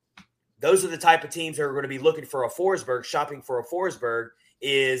those are the type of teams that are going to be looking for a Forsberg, shopping for a Forsberg,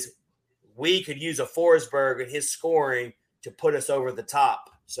 is we could use a Forsberg and his scoring to put us over the top.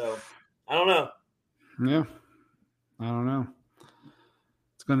 So I don't know. Yeah. I don't know.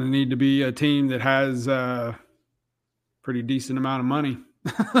 It's going to need to be a team that has a pretty decent amount of money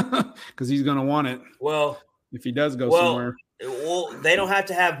because he's going to want it. Well, if he does go somewhere. Well, they don't have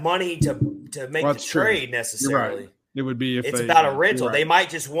to have money to make the trade necessarily. Right. It would be it's about a rental. Right. They might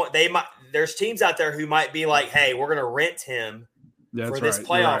just want. There's teams out there who might be like, "Hey, we're going to rent him for this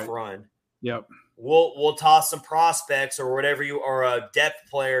playoff run." Yep. We'll toss some prospects or whatever or a depth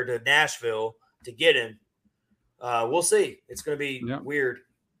player to Nashville to get him. We'll see. It's going to be weird.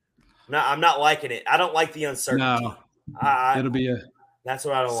 No, I'm not liking it. I don't like the uncertainty. No, it'll be that's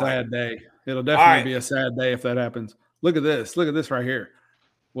what I don't sad day. It'll definitely be a sad day if that happens. Look at this. Look at this right here.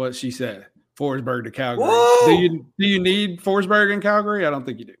 What she said. Forsberg to Calgary. Whoa! Do you need Forsberg in Calgary? I don't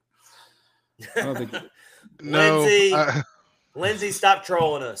think you do. I don't think you do. No. Lindsay, stop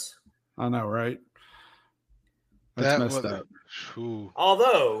trolling us. I know, right? That's messed up.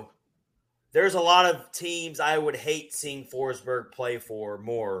 Although there's a lot of teams I would hate seeing Forsberg play for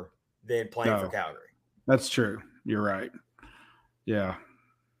more than playing for Calgary. That's true. You're right. Yeah.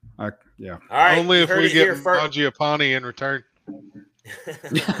 All right. Only if we get Mangiapane in return.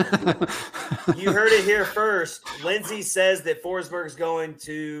 You heard it here first. Lindsay says that Forsberg is going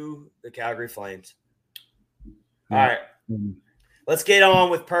to the Calgary Flames. All right. Let's get on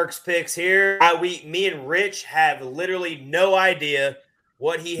with Perk's picks here. Me and Rich have literally no idea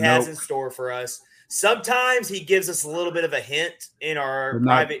what he has in store for us. Sometimes he gives us a little bit of a hint in our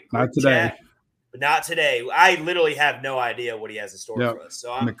private group chat, but not today. I literally have no idea what he has in store for us.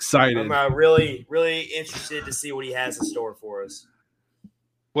 So I'm excited. I'm really, really interested to see what he has in store for us.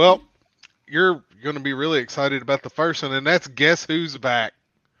 Well, you're going to be really excited about the first one, and that's Guess Who's Back.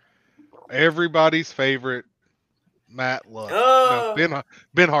 Everybody's favorite, Matt Luck. Oh. No,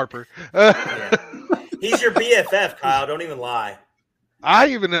 Ben Harper. Yeah. He's your BFF, Kyle. Don't even lie. I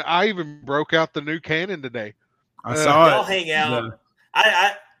even broke out the new cannon today. I saw it. Y'all hang out.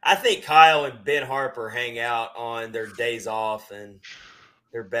 Yeah. I think Kyle and Ben Harper hang out on their days off and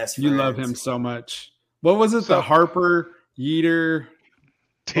their best friends. You love him so much. What was it? The Harper Yeater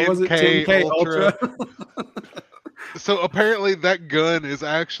 10K Ultra. So apparently that gun is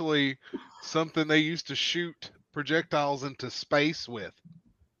actually something they used to shoot projectiles into space with.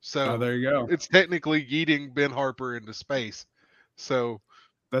 So there you go. It's technically yeeting Ben Harper into space. So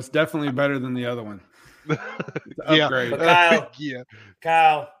that's definitely better than the other one. Yeah. But Kyle,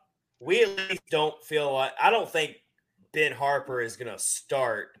 Kyle, we at least don't feel like I don't think Ben Harper is going to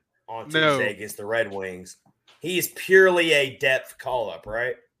start on Tuesday against the Red Wings. He's purely a depth call-up,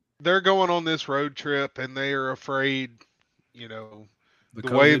 right? They're going on this road trip, and they are afraid, the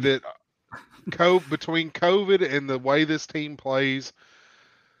way that between COVID and the way this team plays,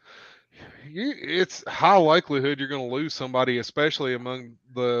 it's high likelihood you're going to lose somebody, especially among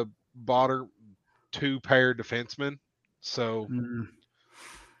the bottom two-pair defensemen. So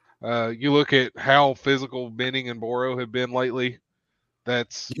you look at how physical Benning and Boro have been lately.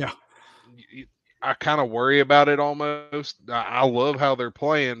 I kind of worry about it almost. I love how they're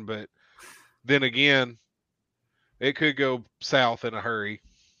playing, but then again, it could go south in a hurry.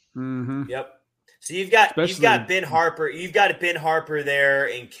 Mm-hmm. Yep. So you've got Ben Harper. You've got Ben Harper there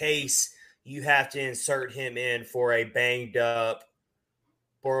in case you have to insert him in for a banged up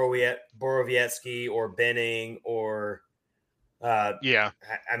Borowiecki or Benning or I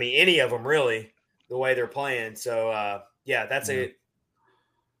mean any of them really the way they're playing. So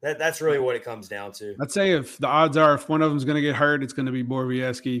that's really what it comes down to. I'd say if the odds are if one of them's going to get hurt, it's going to be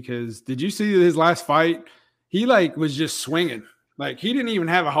Borowiecki because did you see his last fight? He was just swinging. Like he didn't even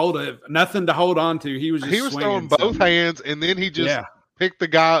have nothing to hold on to. He was throwing both hands, and then he just picked the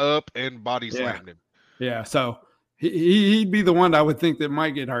guy up and body slammed him. Yeah, so he'd be the one I would think that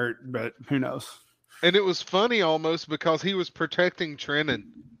might get hurt, but who knows? And it was funny almost because he was protecting Trennan.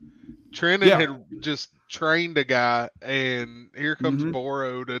 Trennan had just trained a guy, and here comes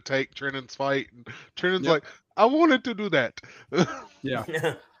Boro to take Trennan's fight. And Trennan's like, I wanted to do that. Yeah,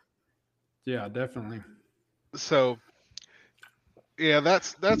 definitely. So,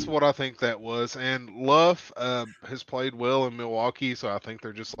 that's what I think that was. And Luff has played well in Milwaukee, so I think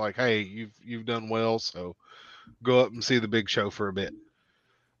they're just like, hey, you've done well, so go up and see the big show for a bit.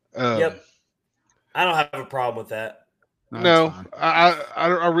 Yep, I don't have a problem with that. No,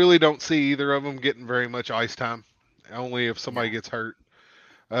 I really don't see either of them getting very much ice time. Only if somebody gets hurt.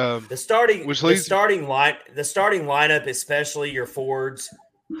 The starting lineup, especially your forwards,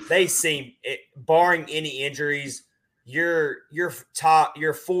 they seem, barring any injuries, your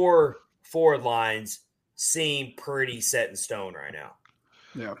four forward lines seem pretty set in stone right now.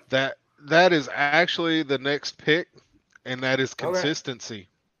 Yeah, that is actually the next pick, and that is consistency. Okay.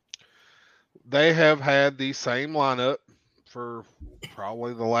 They have had the same lineup for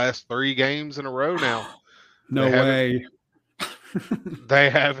probably the last 3 games in a row now. No way. They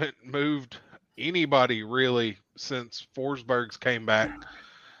haven't moved anybody really since Forsberg's came back.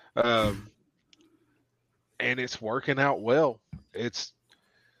 And it's working out well. It's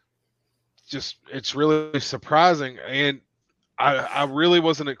really surprising. And I really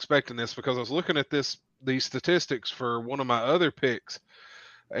wasn't expecting this because I was looking at these statistics for one of my other picks,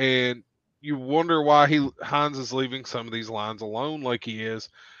 and you wonder why Hines is leaving some of these lines alone like he is.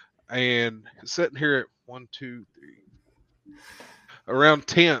 And sitting here at 1, 2, 3, around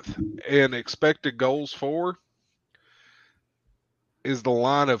 10th in expected goals for is the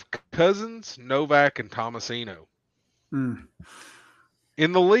line of Cousins, Novak, and Tomasino. In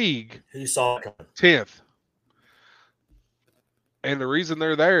the league, who saw 10th. And the reason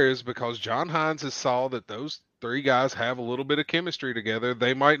they're there is because John Hines has saw that those 3 guys have a little bit of chemistry together.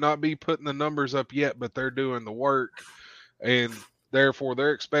 They might not be putting the numbers up yet, but they're doing the work. And therefore,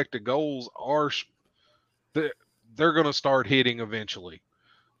 their expected goals are they're going to start hitting eventually.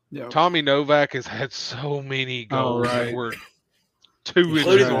 Yeah. Tommy Novak has had so many goals that were 2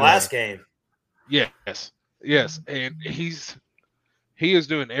 including the last game. Yes. And he is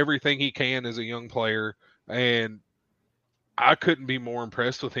doing everything he can as a young player, and I couldn't be more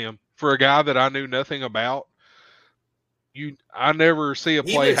impressed with him. For a guy that I knew nothing about, I never see a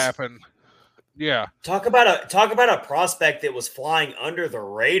play happen. Yeah. Talk about a prospect that was flying under the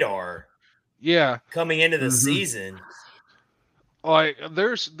radar. Yeah. Coming into the season. Like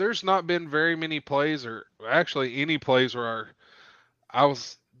there's not been very many plays, or actually any plays where I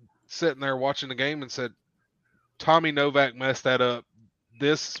was sitting there watching the game and said, Tommy Novak messed that up.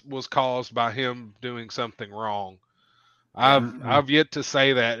 This was caused by him doing something wrong. I've yet to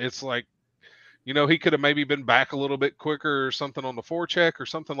say that. It's like, he could have maybe been back a little bit quicker or something on the forecheck or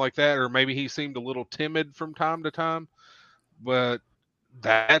something like that, or maybe he seemed a little timid from time to time. But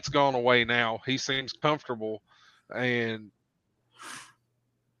that's gone away now. He seems comfortable, and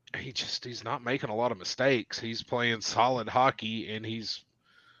he's not making a lot of mistakes. He's playing solid hockey, and he's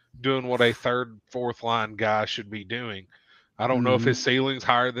doing what a third, fourth line guy should be doing. I don't know if his ceiling's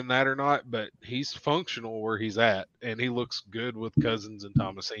higher than that or not, but he's functional where he's at, and he looks good with Cousins and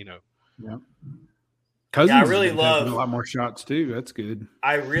Tomasino. Yeah. Cousins I really love a lot more shots too. That's good.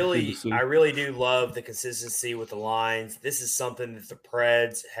 I really do love the consistency with the lines. This is something that the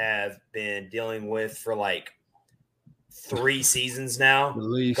Preds have been dealing with for like 3 seasons now.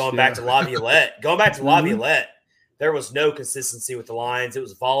 Going back to Laviolette. There was no consistency with the lines. It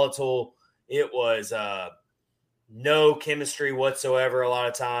was volatile. It was no chemistry whatsoever a lot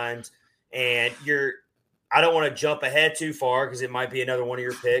of times. And I don't want to jump ahead too far because it might be another one of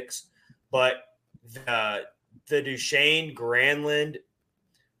your picks, but the Duchesne, Granlund,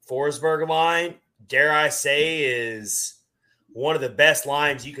 Forsberg line, dare I say, is one of the best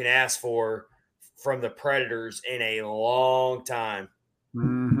lines you can ask for from the Predators in a long time.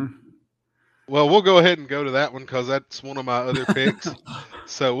 Mm-hmm. Well, we'll go ahead and go to that one because that's one of my other picks.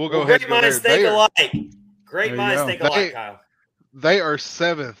 So we'll go ahead and go there. Great minds think alike, Kyle. They are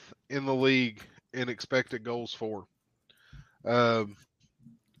 7th in the league in expected goals for.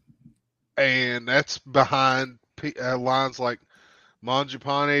 And that's behind lines like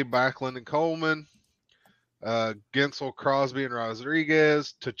Mangiapane, Backlund, and Coleman, Gensel, Crosby, and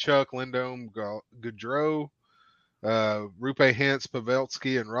Rodriguez, Tkachuk, Lindholm, Gaudreau, Rupe Hintz,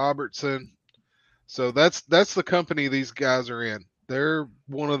 Pavelski, and Robertson. So that's the company these guys are in. They're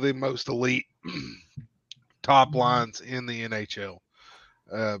one of the most elite top lines in the NHL.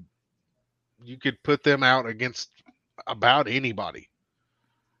 You could put them out against about anybody.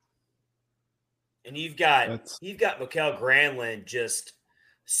 And you've got Mikael Granlund just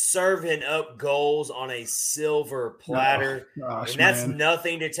serving up goals on a silver platter. And that's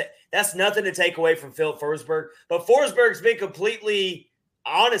nothing to take away from Philip Forsberg. But Forsberg's been completely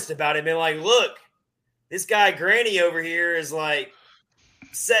honest about it. Been like, look, this guy Granny over here is like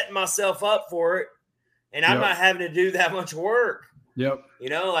setting myself up for it, and I'm not having to do that much work. Yep.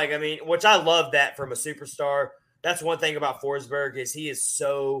 Which I love that from a superstar. That's one thing about Forsberg is he is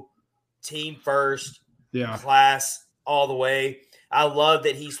so team first, class all the way. I love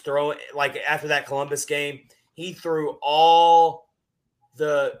that he's throwing, like after that Columbus game, he threw all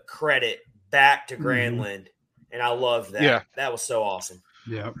the credit back to Granlund, and I love that. Yeah. That was so awesome.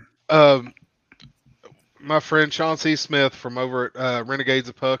 Yeah. My friend Sean C. Smith from over at Renegades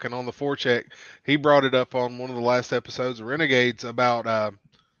of Puck and on the forecheck, he brought it up on one of the last episodes of Renegades about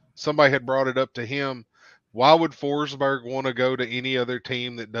somebody had brought it up to him. Why would Forsberg want to go to any other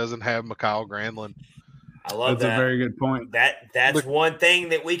team that doesn't have Mikael Granlund? I love that. That's a very good point. That's one thing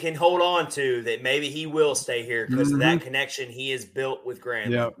that we can hold on to, that maybe he will stay here because of that connection he has built with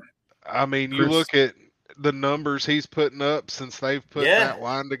Granlund. Yep. I mean, you look at the numbers he's putting up since they've put that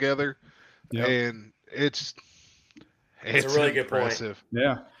line together, and it's a really impressive. Good point.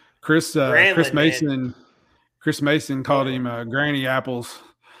 Yeah. Chris Mason called him Granny Apples,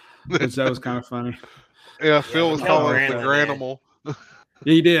 which that was kind of funny. Yeah, Phil was calling it the Granimal.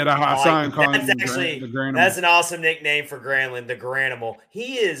 He did. I saw him calling him the Granimal. That's an awesome nickname for Granlund, the Granimal.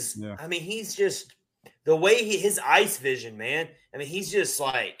 He is, I mean, he's just, the way his ice vision, man. I mean, he's just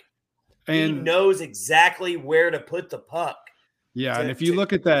like, he knows exactly where to put the puck. Yeah, and if you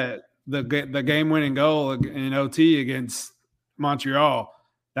look at that, the game-winning goal in OT against Montreal,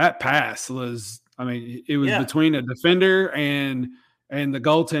 that pass was, I mean, it was between a defender and the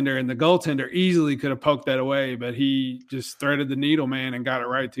goaltender, and the goaltender easily could have poked that away, but he just threaded the needle, man, and got it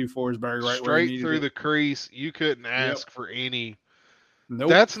right to Forsberg, right where he needed it. Straight through the crease. You couldn't ask for any. Nope.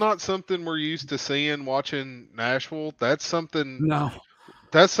 That's not something we're used to seeing watching Nashville. That's something. No.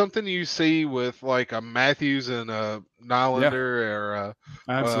 That's something you see with like a Matthews and a Nylander or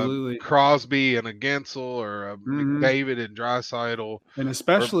absolutely Crosby and a Gensel or a McDavid and Draisaitl, and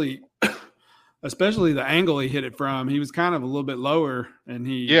especially the angle he hit it from. He was kind of a little bit lower, and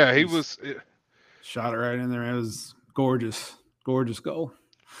he shot it right in there. It was gorgeous goal.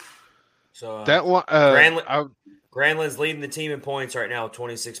 So that Granland's leading the team in points right now with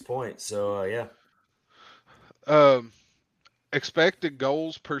 26 points. So, yeah. Expected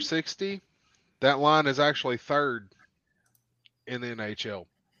goals per 60, that line is actually third in the NHL.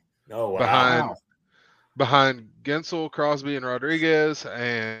 Oh, wow. Behind Gensel, Crosby, and Rodriguez,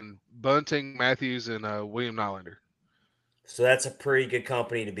 and Bunting, Matthews, and William Nylander. So that's a pretty good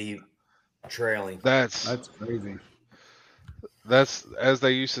company to be trailing. That's crazy. That's, as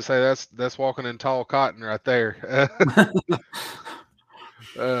they used to say, that's walking in tall cotton right there.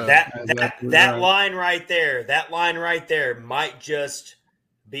 That line right there might just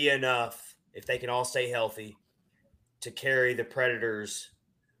be enough if they can all stay healthy to carry the Predators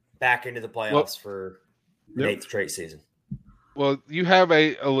back into the playoffs for the 8th straight season. Well, you have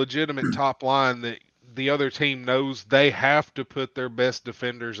a legitimate top line that the other team knows they have to put their best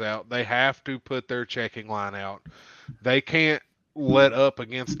defenders out. They have to put their checking line out. They can't let up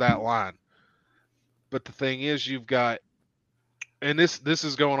against that line. But the thing is, you've got, and this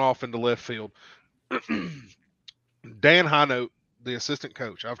is going off into left field. Dan Hinote, the assistant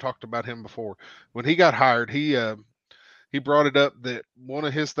coach, I've talked about him before. When he got hired, he brought it up that one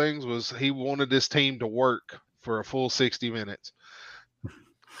of his things was he wanted this team to work for a full 60 minutes.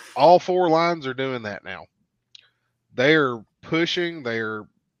 All 4 lines are doing that now. They are pushing, they are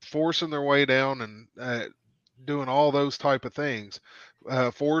forcing their way down and doing all those type of things.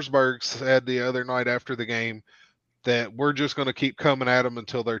 Forsberg said the other night after the game that we're just going to keep coming at them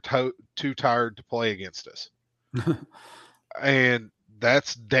until they're too tired to play against us. And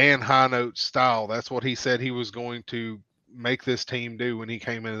that's Dan Hinote's style. That's what he said he was going to make this team do when he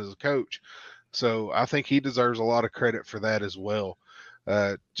came in as a coach. So I think he deserves a lot of credit for that as well.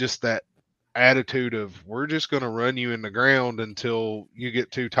 Just that attitude of we're just going to run you in the ground until you get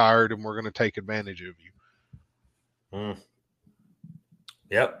too tired and we're going to take advantage of you.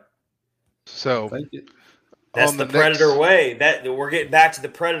 Yep. So that's the Predator way. That we're getting back to the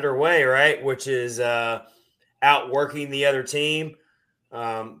Predator way, right? Which is outworking the other team.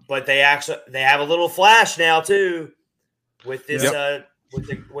 But they have a little flash now too with this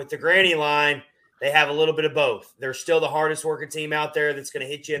with the granny line. They have a little bit of both. They're still the hardest working team out there that's going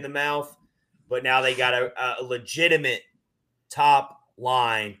to hit you in the mouth, but now they got a legitimate top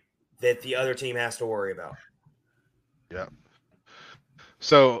line that the other team has to worry about. Yeah.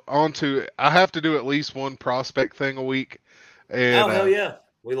 So I have to do at least one prospect thing a week. And, hell yeah.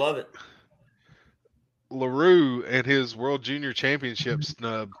 We love it. LaRue and his World Junior Championship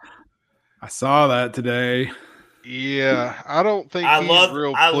snub. I saw that today. Yeah, I don't think he's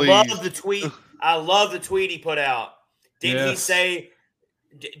real pleased. I love the tweet. I love the tweet he put out. Didn't he say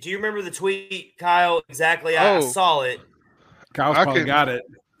 – do you remember the tweet, Kyle? Exactly. I saw it. Kyle's probably got it.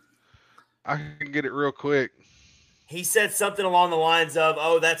 I can get it real quick. He said something along the lines of,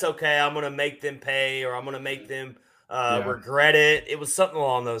 oh, that's okay. I'm going to make them pay or I'm going to make them regret it. It was something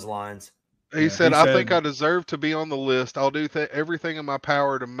along those lines. He said, I think I deserve to be on the list. I'll do everything in my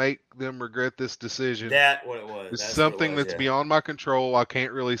power to make them regret this decision. That's what it was. It's something that's beyond my control. I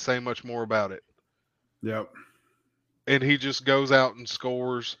can't really say much more about it. Yep. And he just goes out and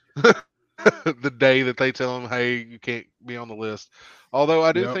scores the day that they tell him, hey, you can't be on the list. Although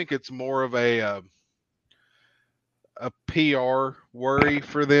I do think it's more of a PR worry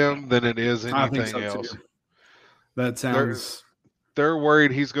for them than it is anything else. Too. That sounds... They're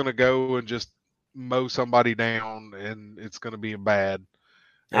worried he's going to go and just mow somebody down, and it's going to be bad.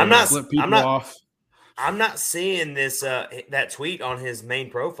 I'm not seeing this that tweet on his main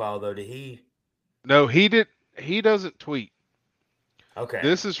profile though. Did he? No, he did. He doesn't tweet. Okay.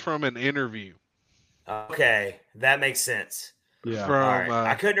 This is from an interview. Okay, that makes sense. Yeah. Right.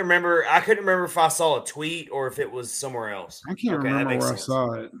 I couldn't remember if I saw a tweet or if it was somewhere else. I can't remember where I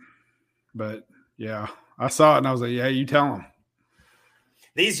saw it, but yeah, I saw it and I was like, "Yeah, you tell him."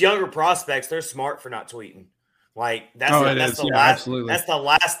 These younger prospects, they're smart for not tweeting. Like that's the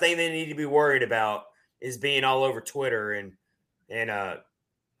last thing they need to be worried about is being all over Twitter and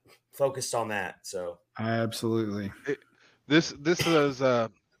focused on that. So absolutely, this is the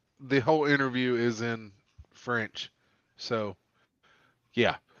whole interview is in French, so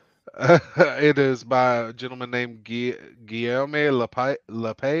yeah, it is by a gentleman named Guillaume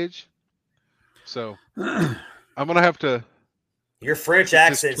Lepage. So I'm gonna have to. Your French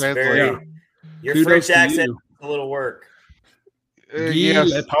accent's very. Your Kudos French accent is a little work. Guy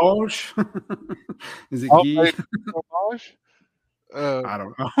Lepage? Is it Guy? I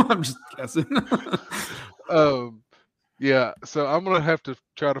don't know. I'm just guessing. Yeah, so I'm gonna have to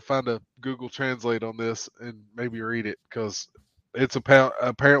try to find a Google Translate on this and maybe read it because it's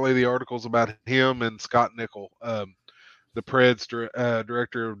apparently the article's about him and Scott Nickel, the Preds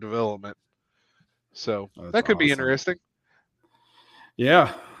director of development. So that could be interesting.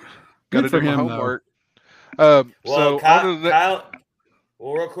 Yeah. Got to do my homework. So Kyle,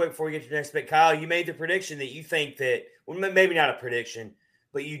 well, real quick before we get to the next bit, Kyle, you made the prediction that you think that, well, maybe not a prediction,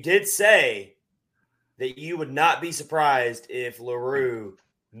 but you did say that you would not be surprised if LaRue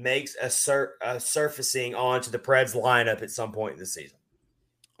makes a surfacing onto the Preds lineup at some point in the season.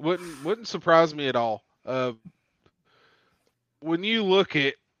 Wouldn't surprise me at all. When you look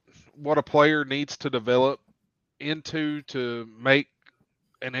at what a player needs to develop into to make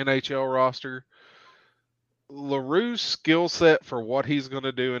an NHL roster, LaRue's skill set for what he's going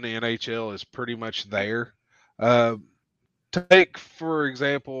to do in the NHL is pretty much there. Take, for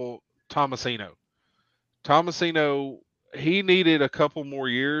example, Tomasino. He needed a couple more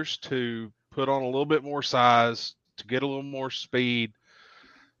years to put on a little bit more size, to get a little more speed.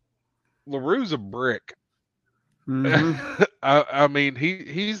 LaRue's a brick. Mm-hmm. I mean,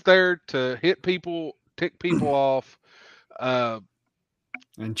 he's there to hit people, tick people off,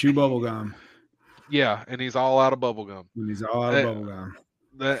 and chew bubble gum. Yeah, and he's all out of bubble gum.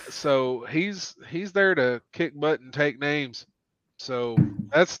 So he's there to kick butt and take names. So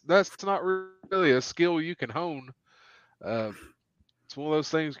that's not really a skill you can hone. It's one of those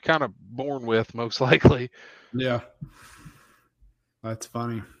things you're kind of born with, most likely. Yeah, that's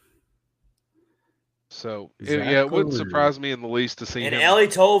funny. So it wouldn't surprise me in the least to see him. And Eeli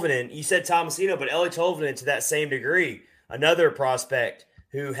Tolvanen, you said Tomasino, but Eeli Tolvanen to that same degree, another prospect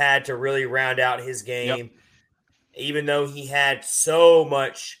who had to really round out his game, even though he had so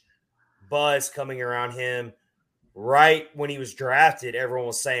much buzz coming around him. Right when he was drafted, everyone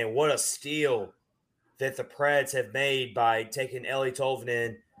was saying, what a steal that the Preds have made by taking Eeli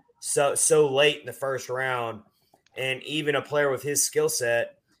Tolvanen so late in the first round. And even a player with his skill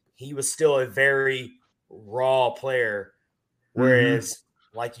set, he was still a very raw player. Whereas,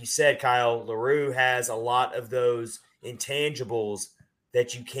 like you said, Kyle, LaRue has a lot of those intangibles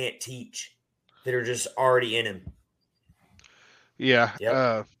that you can't teach that are just already in him. Yeah.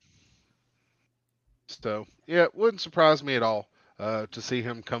 Yep. So, yeah, it wouldn't surprise me at all to see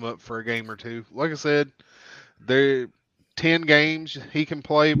him come up for a game or two. Like I said, there 10 games he can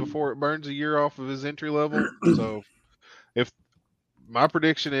play before it burns a year off of his entry level. So, if my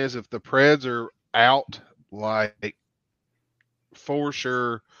prediction is if the Preds are out, like for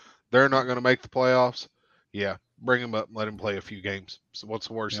sure they're not going to make the playoffs, yeah, bring him up and let him play a few games. So what's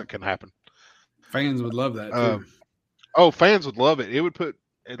the worst that can happen? Fans would love that too. Fans would love it. It would put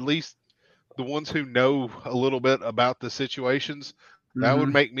at least the ones who know a little bit about the situations, that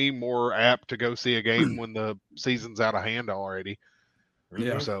would make me more apt to go see a game when the season's out of hand already.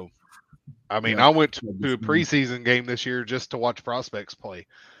 Yeah. So, I mean, I went to a preseason game this year just to watch prospects play.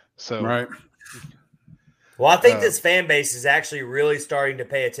 So, right. Well, I think this fan base is actually really starting to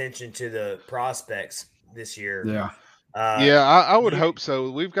pay attention to the prospects this year. Yeah. I would hope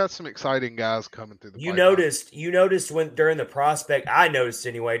so. We've got some exciting guys coming through the pipeline. You noticed when during the prospect, I noticed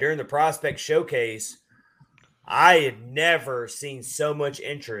anyway, during the prospect showcase, I had never seen so much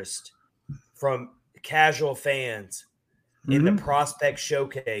interest from casual fans in the prospect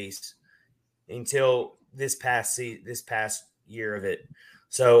showcase until this past year of it.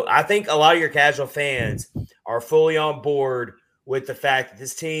 So I think a lot of your casual fans are fully on board with the fact that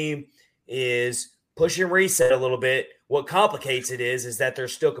this team is pushing reset a little bit. What complicates it is that they're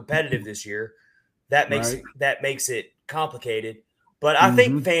still competitive this year. That makes it complicated. But I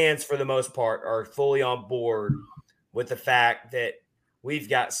think fans, for the most part, are fully on board with the fact that we've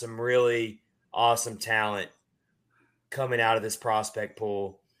got some really awesome talent coming out of this prospect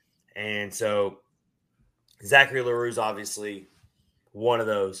pool. And so Zachary LaRue's obviously one of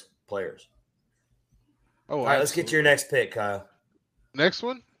those players. All right, let's get to your next pick, Kyle. Next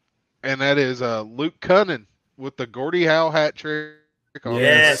one, and that is Luke Cunnin with the Gordie Howe hat trick on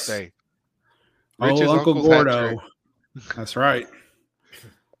his birthday. Rich's Uncle Gordo. That's right.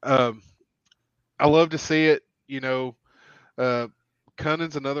 I love to see it. You know,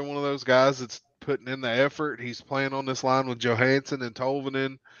 Cunnin's another one of those guys that's putting in the effort. He's playing on this line with Johansson and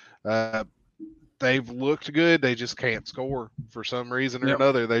Tolvanen. They've looked good. They just can't score for some reason or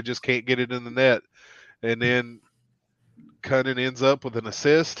another. They just can't get it in the net. And then Cunnin ends up with an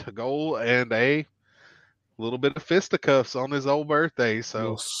assist, a goal, and a little bit of fisticuffs on his old birthday. So a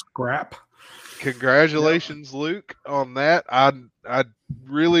little scrap. Congratulations, Luke, on that. I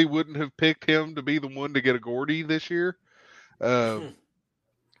really wouldn't have picked him to be the one to get a Gordy this year. I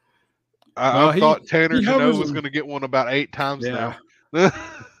thought Tanner Jeannot was going to get one about 8 times now.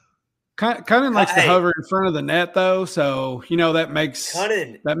 Cunnin likes to hover in front of the net, though, so that makes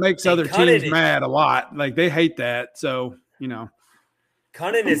other teams mad a lot. Like they hate that. So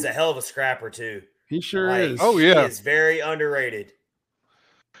Cunnin is a hell of a scrapper too. He sure is. Oh, yeah. He is very underrated.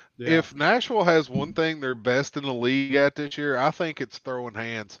 Yeah. If Nashville has one thing they're best in the league at this year, I think it's throwing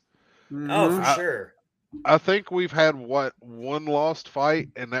hands. Oh, for sure. I think we've had one lost fight,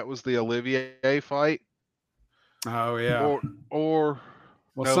 and that was the Olivier fight. Oh yeah. Or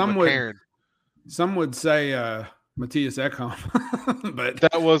well, no, some would say Matthias Ekholm, but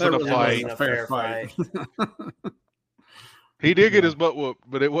that wasn't a fight. A fair fight. He did get his butt whooped,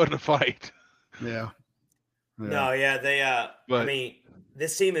 but it wasn't a fight. Yeah. No, yeah, they. I mean,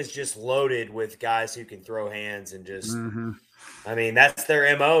 this team is just loaded with guys who can throw hands and just. Mm-hmm. I mean, that's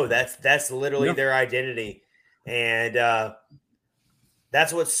their MO. That's literally their identity, and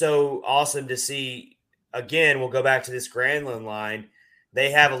that's what's so awesome to see. Again, we'll go back to this Granlund line.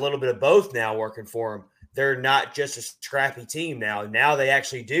 They have a little bit of both now working for them. They're not just a scrappy team now. Now they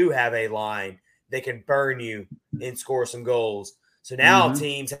actually do have a line that can burn you and score some goals. So now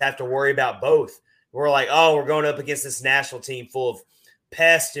teams have to worry about both. We're like, oh, we're going up against this Nashville team full of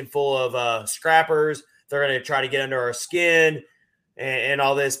pests and full of scrappers. They're going to try to get under our skin and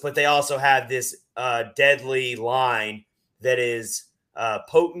all this. But they also have this deadly line that is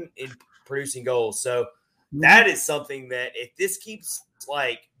potent in producing goals. So that is something that if this keeps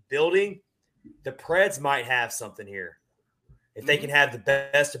like building, the Preds might have something here. If they can have the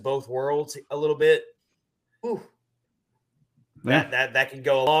best of both worlds a little bit, that can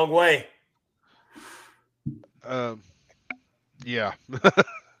go a long way. Yeah.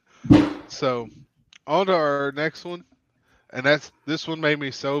 So on to our next one, and this one made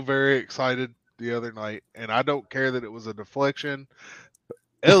me so very excited the other night, and I don't care that it was a deflection.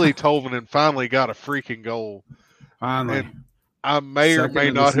 Ellie Tolvanen finally got a freaking goal. Finally. And I may or may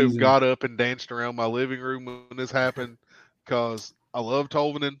not have season. got up and danced around my living room when this happened because I love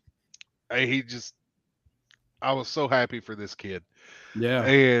Tolvanen. I was so happy for this kid. Yeah.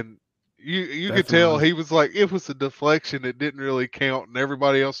 And you could tell he was like, it was a deflection. It didn't really count. And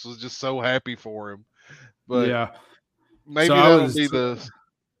everybody else was just so happy for him. But yeah, maybe that'll be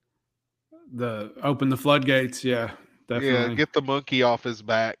the open the floodgates. Yeah. Definitely. Yeah, get the monkey off his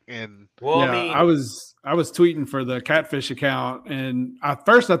back. And I was tweeting for the Catfish account, and at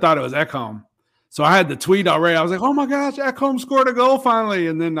first I thought it was Ekholm. So I had the tweet already. I was like, oh my gosh, Ekholm scored a goal finally.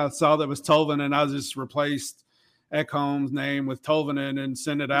 And then I saw that was Tolvanen, and I just replaced Ekholm's name with Tolvanen and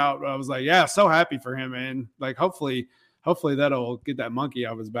sent it out. I was like, yeah, so happy for him, man. Like hopefully that'll get that monkey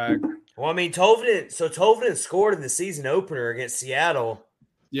off his back. Well, I mean, Tolvanen scored in the season opener against Seattle.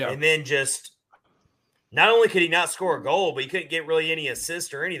 Yeah. And then just not only could he not score a goal, but he couldn't get really any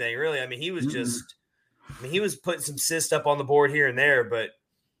assist or anything, really. I mean, he was he was putting some assists up on the board here and there, but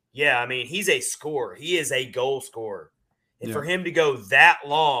yeah, I mean, he's a scorer. He is a goal scorer. And for him to go that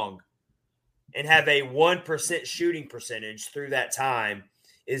long and have a 1% shooting percentage through that time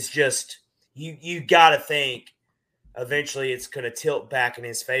is just you got to think eventually it's going to tilt back in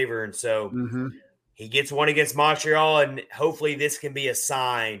his favor. And so he gets one against Montreal, and hopefully this can be a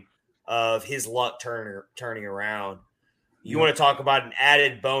sign of his luck turning around. You want to talk about an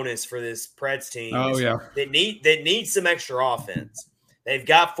added bonus for this Preds team. Oh, yeah. That needs some extra offense. They've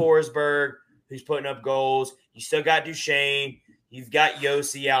got Forsberg, who's putting up goals. You still got Duchesne. You've got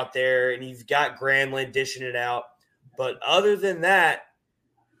Yossi out there, and you've got Granlund dishing it out. But other than that,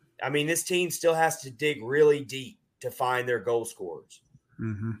 I mean, this team still has to dig really deep to find their goal scorers.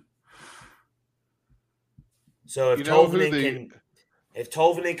 Mm-hmm. So if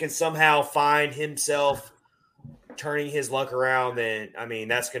Tolvanen can somehow find himself turning his luck around, then, I mean,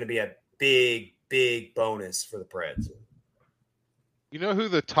 that's going to be a big, big bonus for the Preds. You know who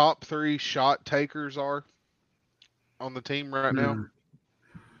the top 3 shot takers are on the team right now?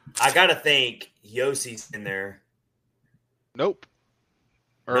 I got to think Yossi's in there. Nope.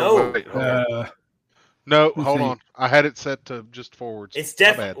 No. Wait, hold on. I had it set to just forwards. It's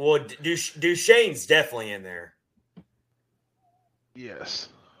definitely – well, Duchesne's definitely in there. Yes.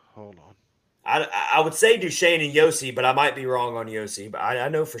 Hold on. I would say Duchesne and Yossi, but I might be wrong on Yossi. But I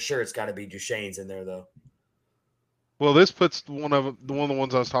know for sure it's got to be Duchesne's in there, though. Well, this puts one of the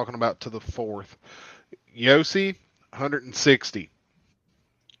ones I was talking about to the 4th. Yossi, 160.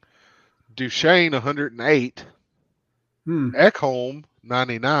 Duchesne, 108. Ekholm,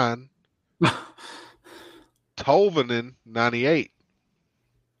 99. Tolvanen, 98.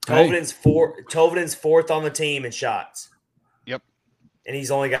 Tolvanen's 4th on the team in shots. Yep. And he's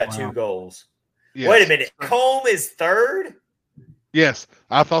only got 2 goals. Yes. Wait a minute. Colm is 3rd? Yes.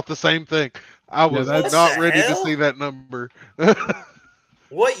 I thought the same thing. I was not ready to see that number.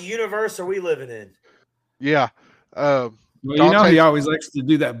 What universe are we living in? Yeah. Well, he always likes to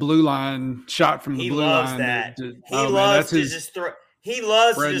do that blue line shot from the blue line. He loves that. He loves to just throw. He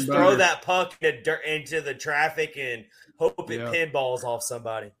loves Bread to just and throw butter. that puck into the traffic and hope it pinballs off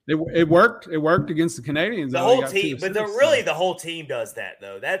somebody. It worked. It worked against the Canadians. The whole team, but the whole team does that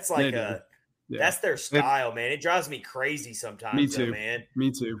though. That's like that's their style, man. It drives me crazy sometimes. Me too, though, man.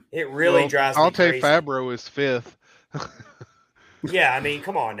 Me too. It really drives me crazy. Fabro is 5th. Yeah, I mean,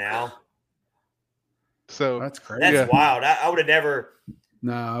 come on now. So that's crazy. That's wild. I would have never.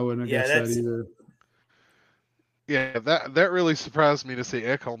 No, I wouldn't have guessed that either. Yeah, that really surprised me to see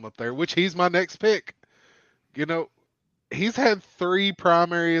Ekholm up there, which he's my next pick. You know, he's had 3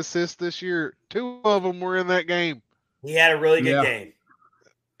 primary assists this year. 2 of them were in that game. He had a really good game.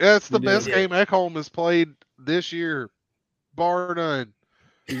 That's the best game Ekholm has played this year, bar none.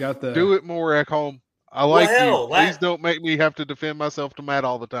 You got the do it more, Ekholm. I like you. Please don't make me have to defend myself to Matt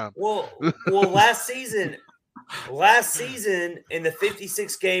all the time. Well, last season in the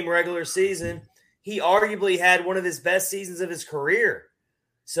 56 game regular season, he arguably had one of his best seasons of his career.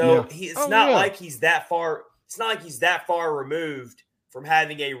 So it's not like he's that far. It's not like he's that far removed from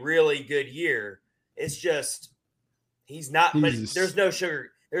having a really good year. It's just he's not. But there's no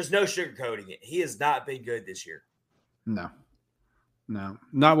sugarcoating it. He has not been good this year. No,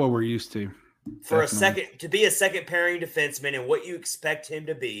 not what we're used to. To be a second pairing defenseman and what you expect him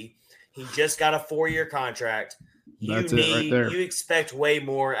to be, he just got a 4-year contract. You expect way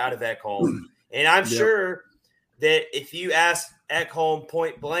more out of Ekholm. And I'm sure that if you ask Ekholm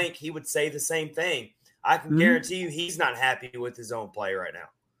point blank, he would say the same thing. I can guarantee you he's not happy with his own play right now.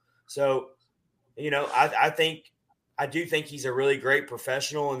 So, I do think he's a really great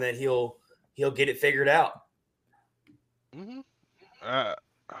professional and that he'll get it figured out. Mm-hmm.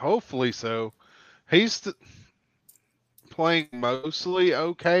 Hopefully so. He's playing mostly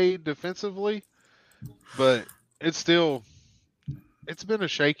okay defensively, but it's been a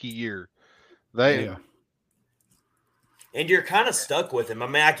shaky year. And you're kind of stuck with him. I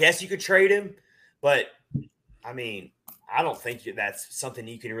mean, I guess you could trade him, but I mean, I don't think that's something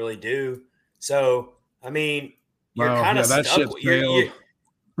you can really do. So, I mean, you're kind of stuck.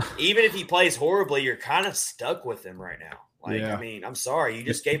 Even if he plays horribly, you're kind of stuck with him right now. I mean, I'm sorry. You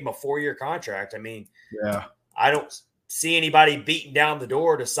just gave him a 4-year contract. I mean, I don't see anybody beating down the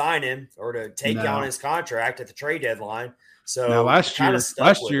door to sign him or to take on his contract at the trade deadline. So last year,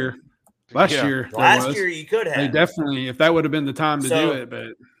 you could have. They definitely, if that would have been the time to do it, but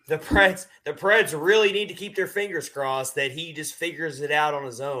the Preds really need to keep their fingers crossed that he just figures it out on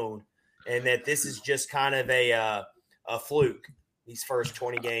his own, and that this is just kind of a fluke. These first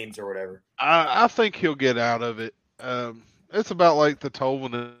 20 games or whatever. I think he'll get out of it. It's about like the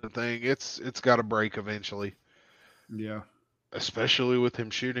Tolvanen thing. It's got to break eventually. Yeah. Especially with him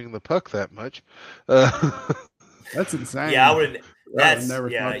shooting the puck that much. That's insane. Yeah, I would never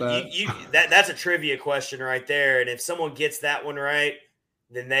thought that. That's a trivia question right there. And if someone gets that one right,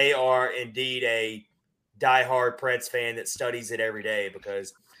 then they are indeed a diehard Preds fan that studies it every day,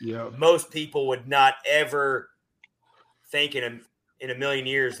 because most people would not ever think in a million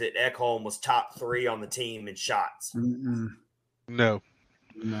years that Ekholm was top 3 on the team in shots. No.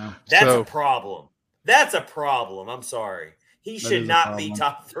 That's a problem. That's a problem. I'm sorry. He should not be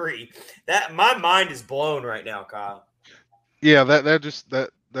top 3. That my mind is blown right now, Kyle. Yeah,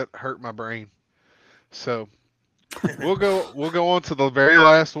 that hurt my brain. So we'll go on to the very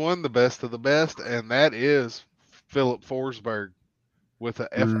last one, the best of the best, and that is Philip Forsberg with a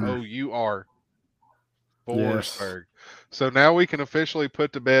F-O-U-R. Forsberg. So now we can officially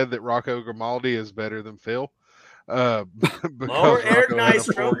put to bed that Rocco Grimaldi is better than Phil. Lower Eric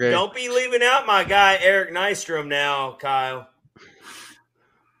Nystrom. Don't be leaving out my guy Eric Nystrom now, Kyle.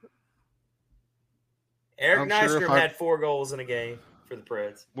 Eric Nystrom had 4 goals in a game for the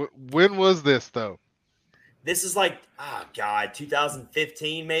Preds. When was this, though? This is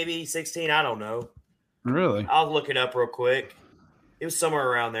 2015, maybe 16. I don't know. Really? I'll look it up real quick. It was somewhere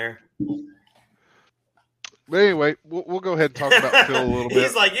around there. But anyway, we'll go ahead and talk about Phil a little bit.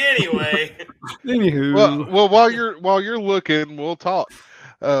 He's like, anyway. Anywho. Well, while you're looking, we'll talk.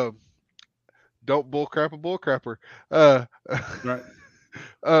 Don't bullcrap a bullcrapper. Right.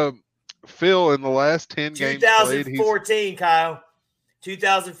 Phil, in the last 10 games 2014, Kyle.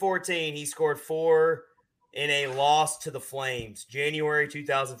 2014, he scored 4 in a loss to the Flames. January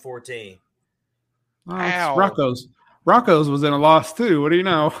 2014. Rocco's was in a loss too. What do you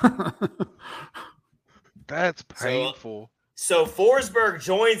know? That's painful. So Forsberg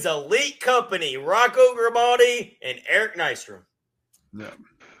joins elite company, Rocco Grimaldi and Eric Nystrom. Yeah.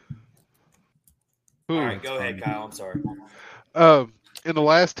 All right, go ahead, Kyle. I'm sorry. In the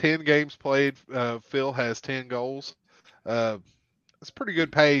last 10 games played, Phil has 10 goals. It's pretty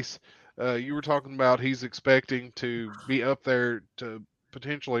good pace. You were talking about he's expecting to be up there to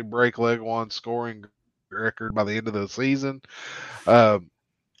potentially break Leguan's scoring record by the end of the season.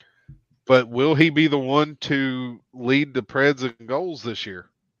 But will he be the one to lead the Preds in goals this year?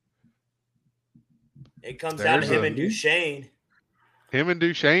 It comes down to him and Duchesne. Him and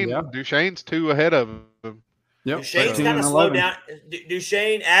Duchesne. Yeah. Duchesne's 2 ahead of him. Yep. Duchesne's kind of slowed down.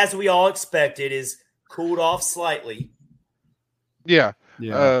 Duchesne, as we all expected, is cooled off slightly. Yeah.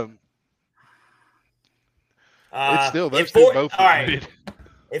 Yeah. It's still those two both. All right.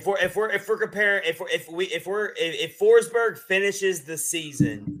 If we're comparing, if Forsberg finishes the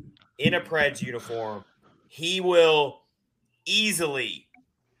season in a Preds uniform, he will easily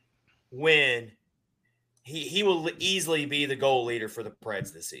win. He will easily be the goal leader for the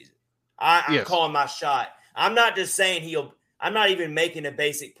Preds this season. I'm calling my shot. I'm not just saying I'm not even making a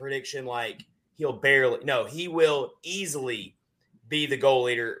basic prediction like he'll barely. No, he will easily be the goal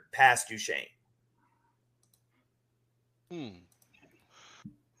leader past Duchesne.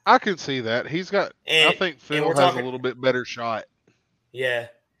 I can see that. He's got. I think Phil has a little bit better shot. Yeah,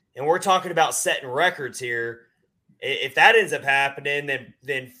 and we're talking about setting records here. If that ends up happening,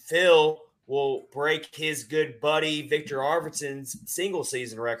 then Phil will break his good buddy Victor Arvidsson's single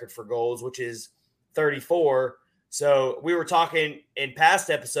season record for goals, which is 34. So we were talking in past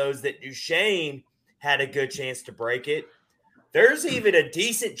episodes that Duchesne had a good chance to break it. There's even a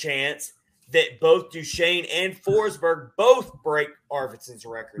decent chance that both Duchesne and Forsberg both break Arvidsson's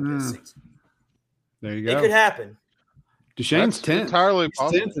record this season. There you go. It could happen. Duchesne's 10th. Entirely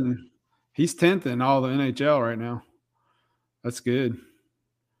possible. He's 10th in all the NHL right now. That's good.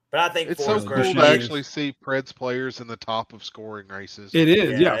 But I think it's so cool to actually see Preds players in the top of scoring races. It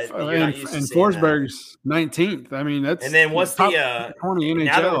is, yeah. And Forsberg's 19th. I mean, that's. And then what's the 20 NHL?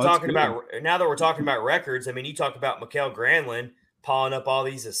 Now that we're talking about records, I mean, you talk about Mikael Granlund piling up all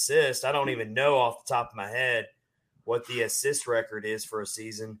these assists. I don't even know off the top of my head what the assist record is for a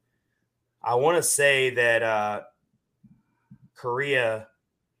season. I want to say that Korea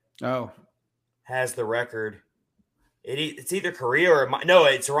has the record. It's either Korea or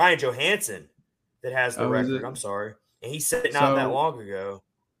it's Ryan Johansson that has the record. I'm sorry, and he said it not that long ago.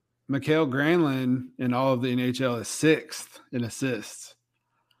 Mikael Granlund in all of the NHL is 6th in assists.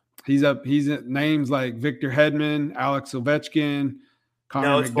 He's up. He's at names like Victor Hedman, Alex Ovechkin,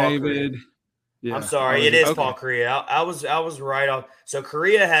 Connor McDavid. Yeah, I'm sorry, it is Paul Korea. I was right off. So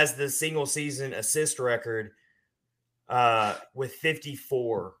Korea has the single season assist record with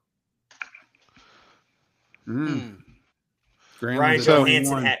 54. Ryan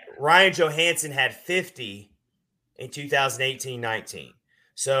Johansson had 50 in 2018-19.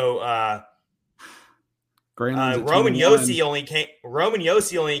 So Roman Josi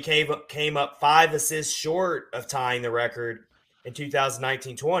only came up 5 assists short of tying the record in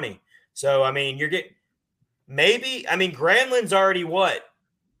 2019-20. So I mean, Granlund's already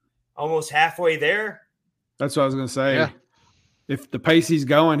almost halfway there. That's what I was going to say. Yeah. If the pace he's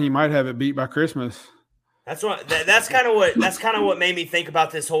going, he might have it beat by Christmas. That's kind of what made me think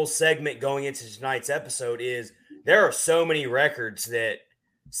about this whole segment going into tonight's episode is there are so many records that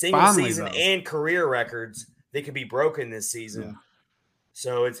single season and career records that could be broken this season. Yeah.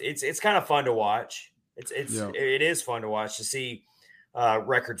 So it's kind of fun to watch. It is fun to watch to see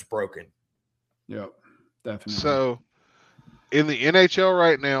records broken. Yep, definitely. So in the NHL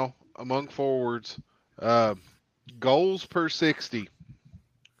right now, among forwards, goals per 60.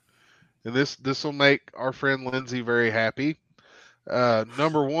 And this will make our friend Lindsay very happy.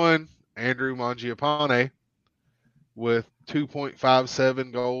 Number 1, Andrew Mangiapane with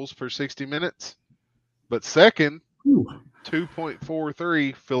 2.57 goals per 60 minutes. But second,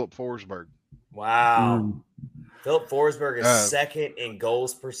 2.43, Philip Forsberg. Wow. Philip Forsberg is second in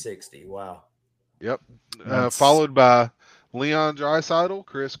goals per 60. Wow. Yep. Followed by Leon Draisaitl,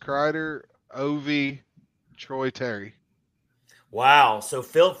 Chris Kreider, Ovi, Troy Terry. Wow. So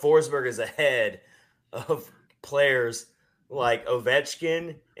Philip Forsberg is ahead of players like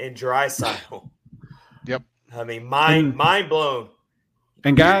Ovechkin and Draisaitl. Yep. I mean, mind blown.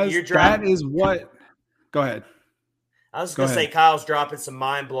 And guys, that is what – go ahead. I was going to say Kyle's dropping some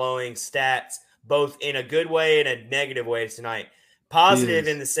mind-blowing stats, both in a good way and a negative way tonight. Positive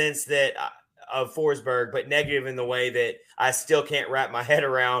in the sense that of Forsberg, but negative in the way that I still can't wrap my head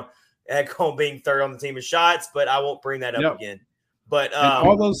around Ekholm being third on the team of shots, but I won't bring that up again. But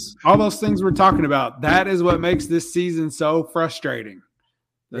all those things we're talking about, that is what makes this season so frustrating.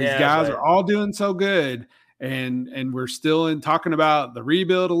 These guys are all doing so good, and we're still talking about the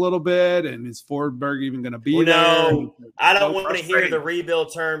rebuild a little bit, and is Forsberg even going to be there? No, I don't want to hear the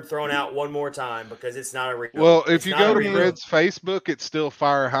rebuild term thrown out one more time because it's not a rebuild. Well, if you go to Red's Facebook, it's still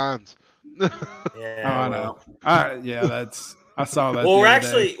Fire Hines. Yeah, I know. I saw that.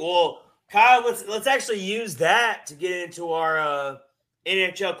 Well, Kyle, let's actually use that to get into our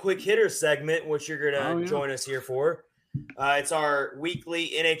NHL quick hitter segment, which you're gonna join us here for. It's our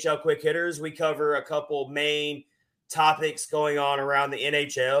weekly NHL quick hitters. We cover a couple main topics going on around the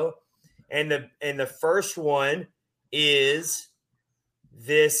NHL, and the first one is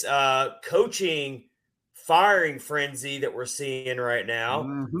this coaching firing frenzy that we're seeing right now.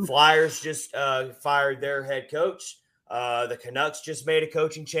 Mm-hmm. Flyers just fired their head coach. The Canucks just made a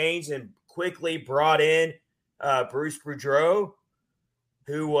coaching change and quickly brought in Bruce Boudreau,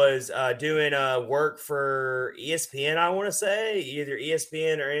 who was doing work for ESPN, I want to say, either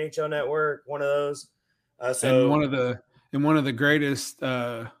ESPN or NHL Network, one of those. And one of the greatest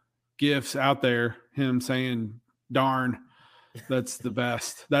gifts out there, him saying "darn," that's the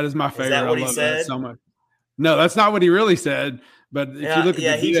best. That is my favorite. Is that what I he love said? that so much. No, that's not what he really said. But if you look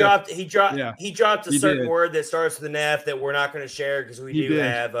at he dropped a certain word that starts with an F that we're not going to share because we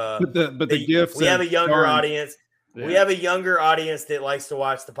have the gifts. We have a younger audience. Yeah. We have a younger audience that likes to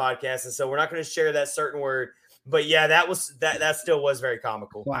watch the podcast, and so we're not going to share that certain word. But yeah, that still was very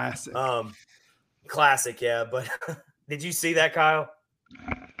comical. Classic. Classic, yeah. But did you see that, Kyle?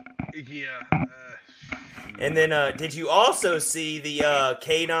 Yeah. And then did you also see the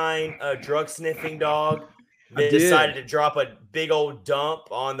canine drug sniffing dog that decided to drop a big old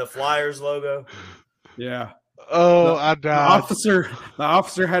dump on the Flyers logo? Yeah. Oh, I died. The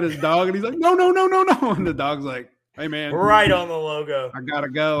officer had his dog, and he's like, no. And the dog's like, hey, man. Right on the logo. I gotta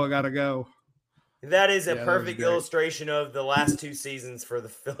go. That is a perfect illustration of the last two seasons for the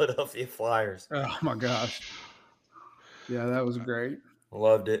Philadelphia Flyers. Oh, my gosh. Yeah, that was great.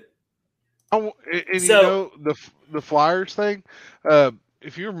 Loved it. The Flyers thing,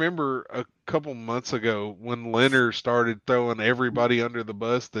 if you remember a couple months ago when Leonard started throwing everybody under the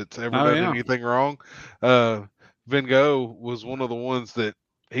bus that's ever done anything wrong, Van Gogh was one of the ones that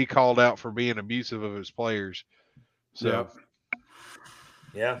he called out for being abusive of his players. So,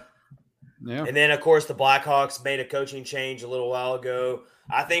 yeah. And then, of course, the Blackhawks made a coaching change a little while ago.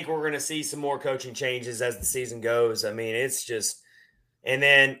 I think we're going to see some more coaching changes as the season goes. I mean, it's just – and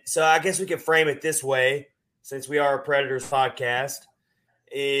then – so I guess we can frame it this way, since we are a Predators podcast.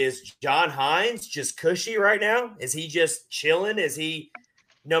 Is John Hines just cushy right now? Is he just chilling? Is he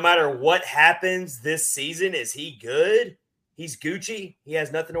 – no matter what happens this season, is he good? He's Gucci? He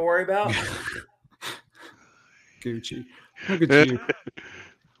has nothing to worry about? Gucci. Look at you.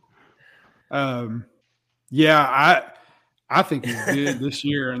 Yeah, I think he's good this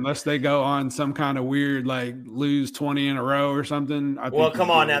year, unless they go on some kind of weird, like, lose 20 in a row or something. Well, come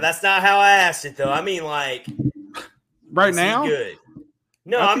on now. That's not how I asked it, though. I mean, like, right now? Good.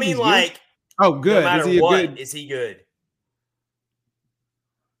 No, I mean, like, oh, good. No matter is he what, good? is he good?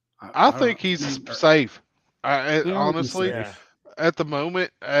 I think he's safe. Honestly, at the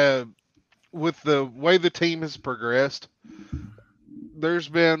moment, with the way the team has progressed, there's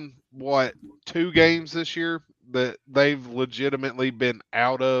been, 2 games this year that they've legitimately been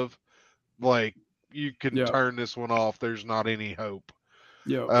out of, like, you can turn this one off. There's not any hope.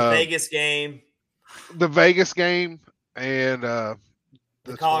 Yeah. The Vegas game. The Vegas game and the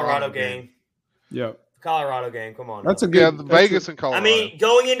Colorado game. Yep. Colorado game. Come on. That's a good. The Vegas and Colorado. I mean,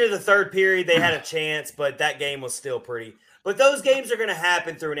 going into the third period, they had a chance, but that game was still pretty. But those games are going to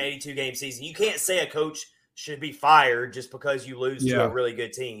happen through an 82-game season. You can't say a coach should be fired just because you lose to a really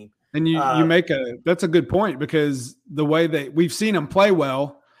good team. And you that's a good point, because the way we've seen them play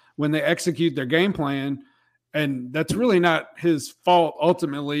well when they execute their game plan, and that's really not his fault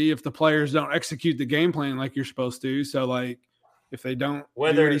ultimately if the players don't execute the game plan like you're supposed to. So, like, if they don't do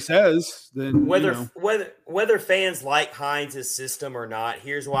what he says, then whether fans like Hines' system or not,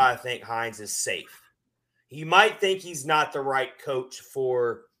 here's why I think Hines is safe. You might think he's not the right coach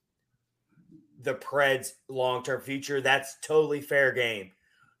for the Preds' long-term future. That's totally fair game.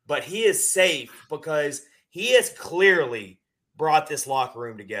 But he is safe because he has clearly brought this locker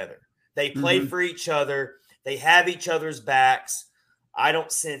room together. They play for each other. They have each other's backs. I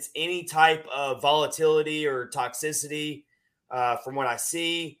don't sense any type of volatility or toxicity from what I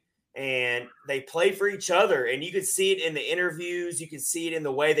see. And they play for each other. And you can see it in the interviews. You can see it in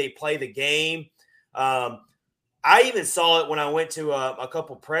the way they play the game. I even saw it when I went to a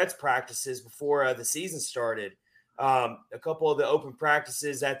couple Preds practices before the season started. A couple of the open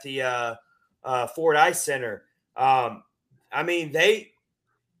practices at the Ford Ice Center. I mean,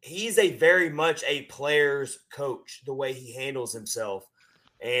 he's a very much a player's coach, the way he handles himself.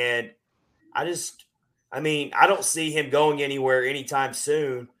 And I don't see him going anywhere anytime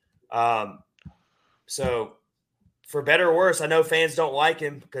soon. So for better or worse, I know fans don't like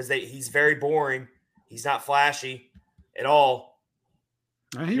him because he's very boring. He's not flashy at all.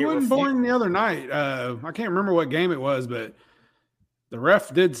 He wasn't boring the other night. I can't remember what game it was, but the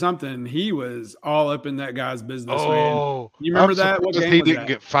ref did something. He was all up in that guy's business, man. You remember that? What game he was didn't that?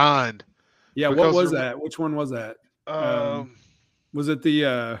 get fined. Yeah, what was that? Which one was that? Was it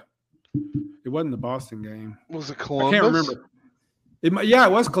the it wasn't the Boston game. Was it Columbus? I can't remember.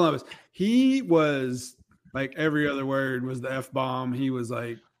 It was Columbus. He was like every other word was the F-bomb. He was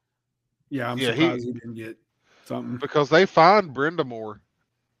like, I'm surprised he didn't get something. Because they fined Brendamore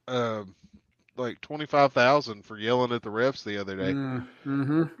like $25,000 for yelling at the refs the other day.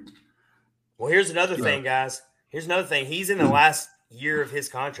 Mm-hmm. Well, here's another thing, guys. Here's another thing. He's in the last year of his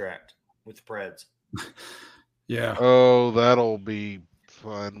contract with the Preds. Yeah. Oh, that'll be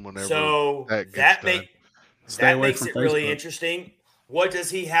fun whenever that makes it really interesting. What does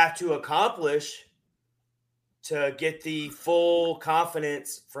he have to accomplish to get the full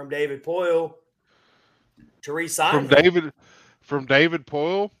confidence from David Poile to re-sign him? From David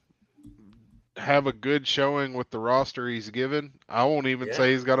Poile, have a good showing with the roster he's given. I won't even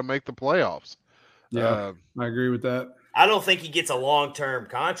say he's got to make the playoffs. Yeah, I agree with that. I don't think he gets a long-term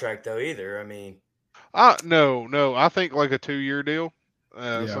contract though either. I mean, no. I think like a 2-year deal,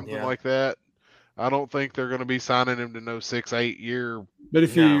 something like that. I don't think they're going to be signing him to no 6-8 year. But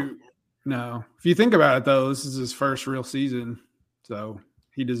if you think about it though, this is his first real season, so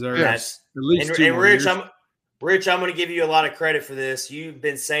he deserves at least 2 more years. Rich, I'm going to give you a lot of credit for this. You've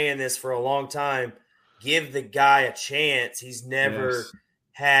been saying this for a long time. Give the guy a chance. He's never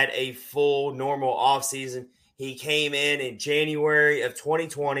had a full normal offseason. He came in January of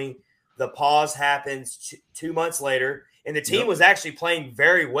 2020. The pause happens 2 months later, and the team was actually playing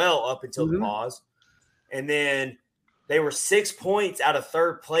very well up until the pause. And then they were 6 points out of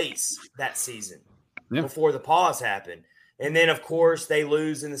third place that season before the pause happened. And then, of course, they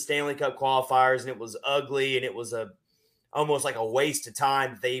lose in the Stanley Cup qualifiers, and it was ugly, and it was almost like a waste of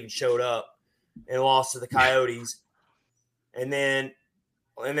time that they even showed up and lost to the Coyotes. And then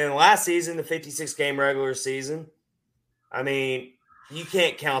last season, the 56-game regular season, I mean, you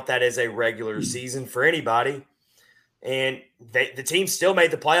can't count that as a regular season for anybody. And the team still made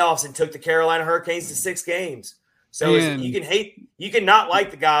the playoffs and took the Carolina Hurricanes to 6 games. So you can not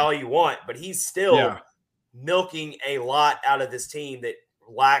like the guy all you want, but he's still milking a lot out of this team that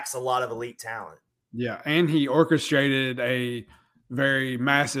lacks a lot of elite talent. Yeah, and he orchestrated a very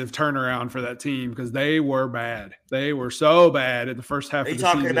massive turnaround for that team because they were bad. They were so bad at the first half of the season. Are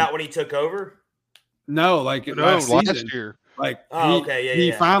you talking about when he took over? No, last year. Like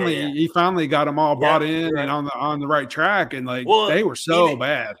he finally got them all bought in and on the right track, and they were so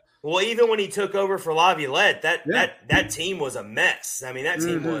bad. Well, even when he took over for Laviolette, that team was a mess. I mean, that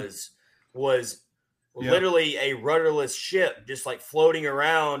team was literally a rudderless ship, just like floating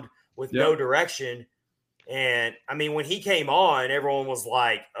around with no direction. And I mean, when he came on, everyone was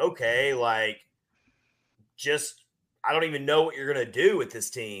like, okay, I don't even know what you're going to do with this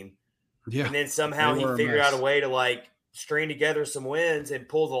team. Yeah. And then somehow he figured out a way to string together some wins and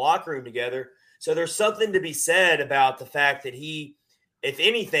pull the locker room together. So there's something to be said about the fact that he, if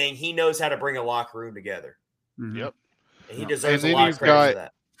anything, he knows how to bring a locker room together. Yep. And he deserves a lot of credit for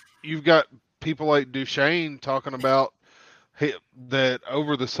that. You've got people like Duchesne talking about that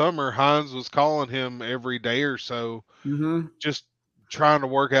over the summer, Hines was calling him every day or so, just trying to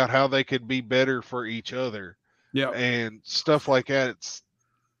work out how they could be better for each other. Yeah. And stuff like that.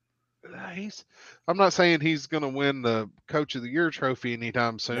 I'm not saying he's going to win the Coach of the Year trophy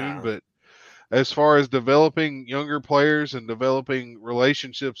anytime soon, but as far as developing younger players and developing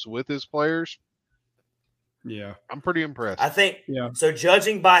relationships with his players, I'm pretty impressed. I think so.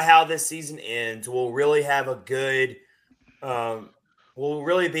 Judging by how this season ends, we'll really have a good we'll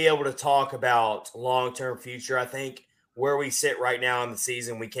really be able to talk about long-term future. I think where we sit right now in the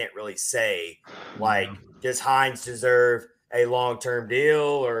season, we can't really say does Hines deserve a long-term deal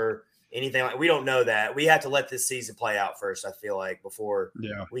or anything we don't know that. We have to let this season play out first, I feel like, before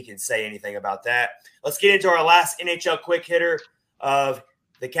we can say anything about that. Let's get into our last NHL quick hitter of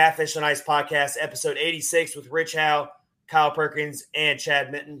the Catfish on Ice podcast, episode 86 with Rich Howe, Kyle Perkins, and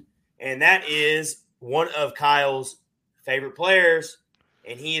Chad Minton. And that is one of Kyle's favorite players.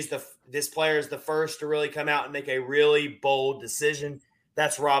 And this player is the first to really come out and make a really bold decision.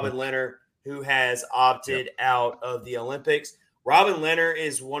 That's Robin Lehner, who has opted out of the Olympics. Robin Lehner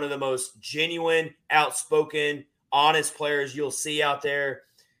is one of the most genuine, outspoken, honest players you'll see out there.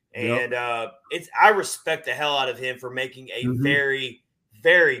 And I respect the hell out of him for making a very,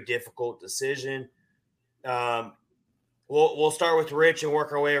 very difficult decision. We'll start with Rich and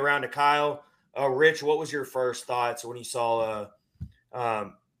work our way around to Kyle. Rich, what was your first thoughts when you saw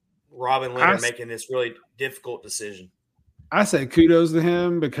Robin Leonard making this really difficult decision? I say kudos to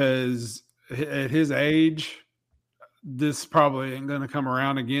him because at his age, this probably ain't going to come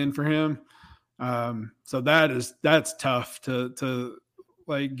around again for him. So that's tough to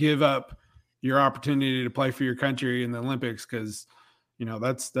like give up your opportunity to play for your country in the Olympics, because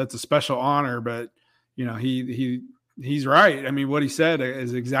that's a special honor. But he's right. I mean, what he said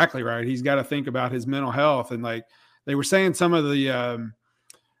is exactly right. He's got to think about his mental health, and like they were saying, some of the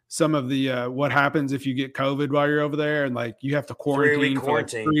what happens if you get COVID while you're over there, and like you have to quarantine for like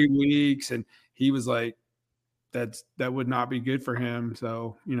 3 weeks, and he was like, that would not be good for him.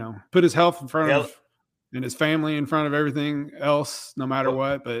 So, put his health in front of and his family in front of everything else, no matter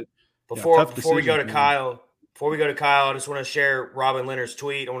what. But before we go to Kyle, I just want to share Robin Leonard's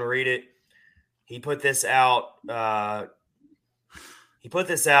tweet. I want to read it. He put this out.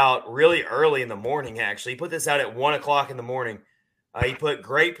 Really early in the morning. Actually, he put this out at 1:00 in the morning. He put,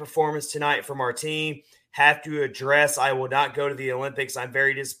 "Great performance tonight from our team. Have to address, I will not go to the Olympics. I'm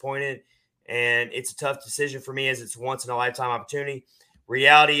very disappointed, and it's a tough decision for me as it's once in a lifetime opportunity.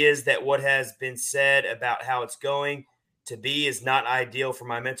 Reality is that what has been said about how it's going to be is not ideal for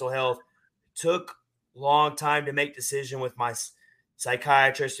my mental health. Took long time to make decision with my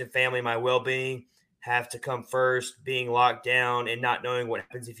psychiatrist and family. My well-being have to come first. Being locked down and not knowing what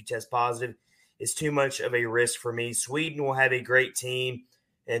happens if you test positive is too much of a risk for me. Sweden will have a great team,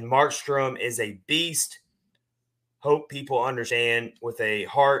 and Markstrom is a beast. Hope people understand with a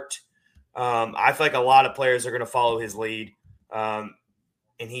heart." I feel like a lot of players are going to follow his lead, and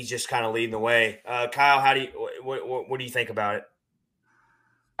he's just kind of leading the way. Kyle, what do you think about it?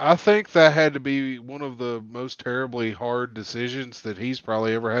 I think that had to be one of the most terribly hard decisions that he's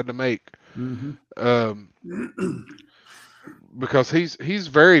probably ever had to make. Mm-hmm. Because he's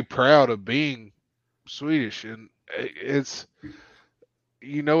very proud of being Swedish, and it's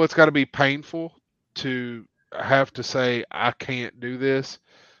got to be painful to have to say I can't do this,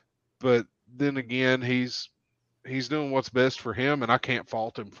 but then again he's doing what's best for him, and I can't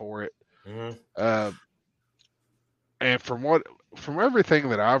fault him for it. Mm-hmm. And from everything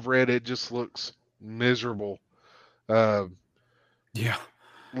that I've read, it just looks miserable. Yeah.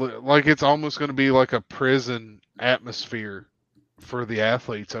 Like it's almost going to be like a prison atmosphere for the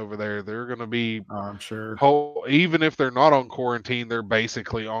athletes over there. They're going to be, I'm sure, even if they're not on quarantine, they're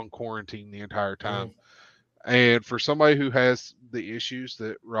basically on quarantine the entire time. Mm-hmm. And for somebody who has the issues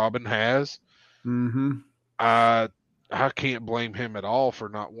that Robin has, mm-hmm. I can't blame him at all for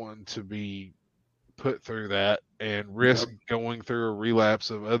not wanting to be put through that and risk going through a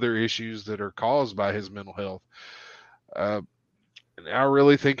relapse of other issues that are caused by his mental health. And I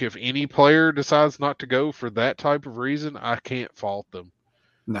really think if any player decides not to go for that type of reason, I can't fault them.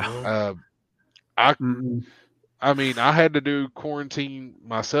 No. I mean, I had to do quarantine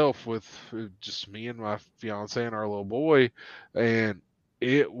myself with just me and my fiance and our little boy, and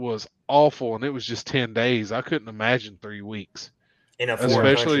it was awful. And it was just 10 days. I couldn't imagine 3 weeks, in a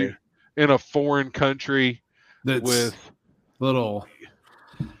foreign country. In a foreign country that's with little.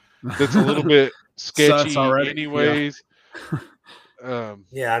 That's a little bit sketchy, anyways.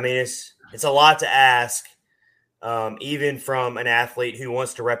 Yeah. I mean, it's a lot to ask, even from an athlete who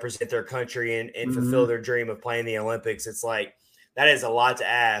wants to represent their country and mm-hmm. fulfill their dream of playing the Olympics. It's like, that is a lot to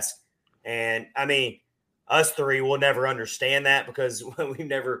ask. And I mean, us three will never understand that because we'll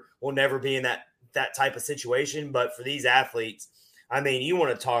never be in that type of situation. But for these athletes, I mean, you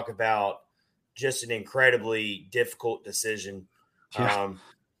want to talk about just an incredibly difficult decision. Yeah.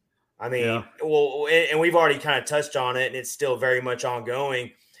 I mean, well, and we've already kind of touched on it, and it's still very much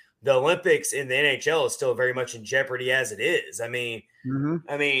ongoing. The Olympics in the NHL is still very much in jeopardy as it is. I mean,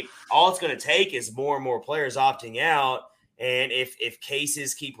 mm-hmm. All it's going to take is more and more players opting out. And if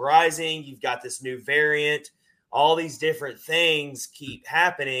cases keep rising, you've got this new variant, all these different things keep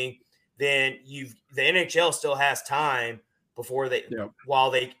happening, then the NHL still has time before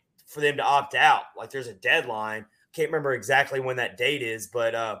for them to opt out. Like there's a deadline. Can't remember exactly when that date is,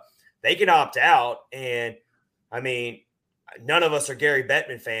 but they can opt out. And I mean, none of us are Gary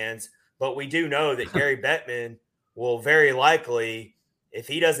Bettman fans, but we do know that Gary Bettman will very likely, if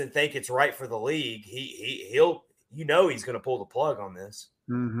he doesn't think it's right for the league, he'll he's going to pull the plug on this.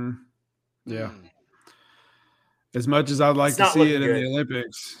 Mm-hmm. Yeah. As much as I'd like to see it in the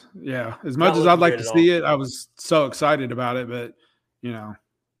Olympics, as much as I'd like to see it, I was so excited about it. But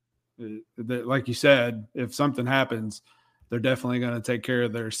like you said, if something happens, they're definitely going to take care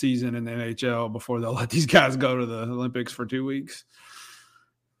of their season in the NHL before they'll let these guys go to the Olympics for 2 weeks.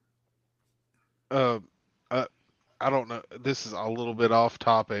 I don't know. This is a little bit off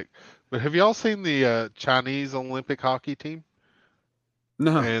topic, But have y'all seen the Chinese Olympic hockey team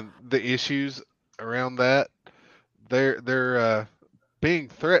No. and the issues around that? They're being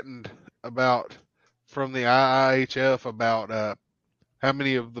threatened from the IIHF about how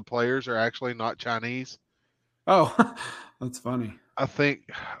many of the players are actually not Chinese. Oh, that's funny. I think.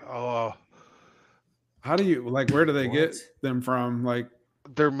 How do you where do they get them from?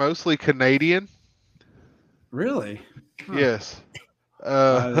 They're mostly Canadian. Really? Huh. Yes.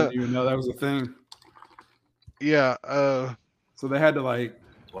 I didn't even know that was a thing. Yeah. So they had to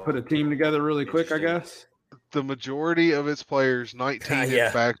put a team together really quick, I guess. The majority of its players, 19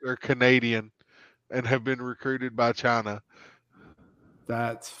 in fact, are Canadian and have been recruited by China.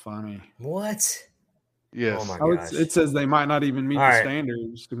 That's funny. What? Yes. Oh my gosh. It says they might not even meet the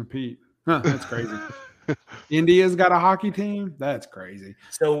standards to compete. Huh, that's crazy. India's got a hockey team? That's crazy.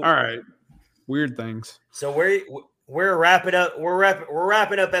 So all right. Weird things. So we're wrapping up. We're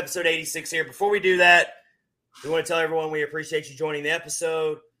wrapping up episode 86 here. Before we do that, we want to tell everyone we appreciate you joining the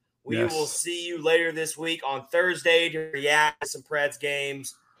episode. We will see you later this week on Thursday to react to some Preds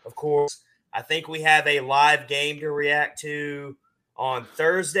games. Of course, I think we have a live game to react to on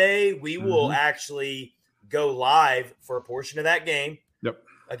Thursday. We will actually go live for a portion of that game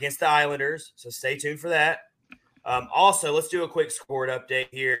against the Islanders. So stay tuned for that. Also, let's do a quick score update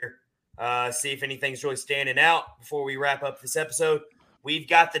here. See if anything's really standing out before we wrap up this episode. We've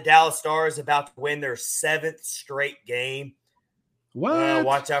got the Dallas Stars about to win their 7th straight game. What?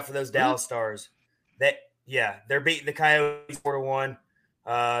 Watch out for those Dallas Stars. They're beating the Coyotes 4-1.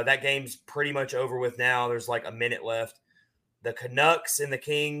 That game's pretty much over with now. There's a minute left. The Canucks and the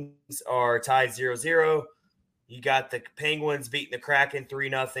Kings are tied 0-0. You got the Penguins beating the Kraken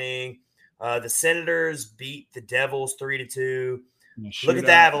 3-0. The Senators beat the Devils 3-2. Look at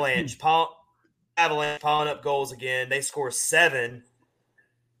the Avalanche. Avalanche piling up goals again. They score 7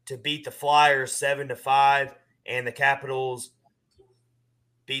 to beat the Flyers 7-5, and the Capitals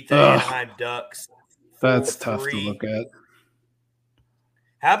beat the Anaheim Ducks. That's tough to look at.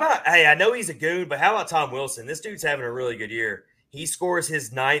 How about, I know he's a goon, but how about Tom Wilson? This dude's having a really good year. He scores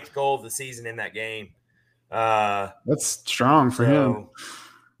his 9th goal of the season in that game. That's strong for him.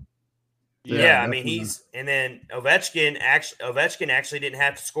 Yeah, I mean and then Ovechkin actually didn't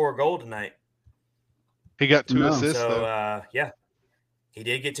have to score a goal tonight. He got 2 assists. So he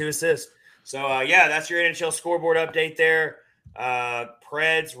did get 2 assists. So that's your NHL scoreboard update there.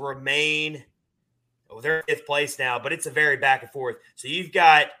 Preds remain. They're in 5th place now, but it's a very back and forth. So you've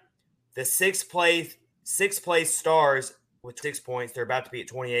got the 6th place Stars with 6 points. They're about to be at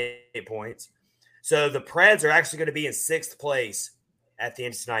 28 points. So the Preds are actually going to be in 6th place at the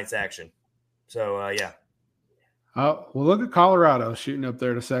end of tonight's action. So, Oh, well, look at Colorado shooting up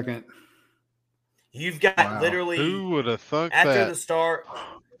there to 2nd. You've got literally – who would have thunk after that?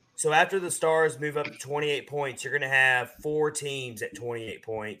 After the Stars move up to 28 points, you're going to have 4 teams at 28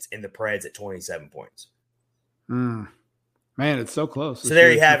 points and the Preds at 27 points. Man, it's so close. So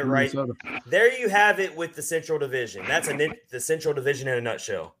there you have it, right? There you have it with the Central Division. That's the Central Division in a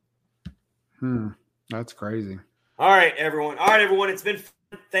nutshell. That's crazy. All right, everyone. It's been fun.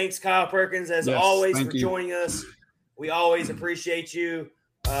 Thanks, Kyle Perkins, as always, for joining us. We always appreciate you.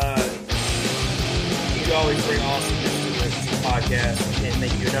 You always bring awesomeness to the podcast. I can't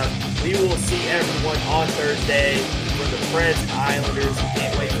thank you enough. We will see everyone on Thursday for the Preds Islanders.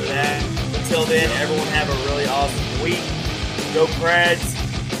 Can't wait for that. Until then, everyone have a really awesome week. Go Preds.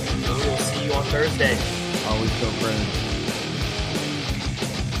 We will see you on Thursday. Always go Preds.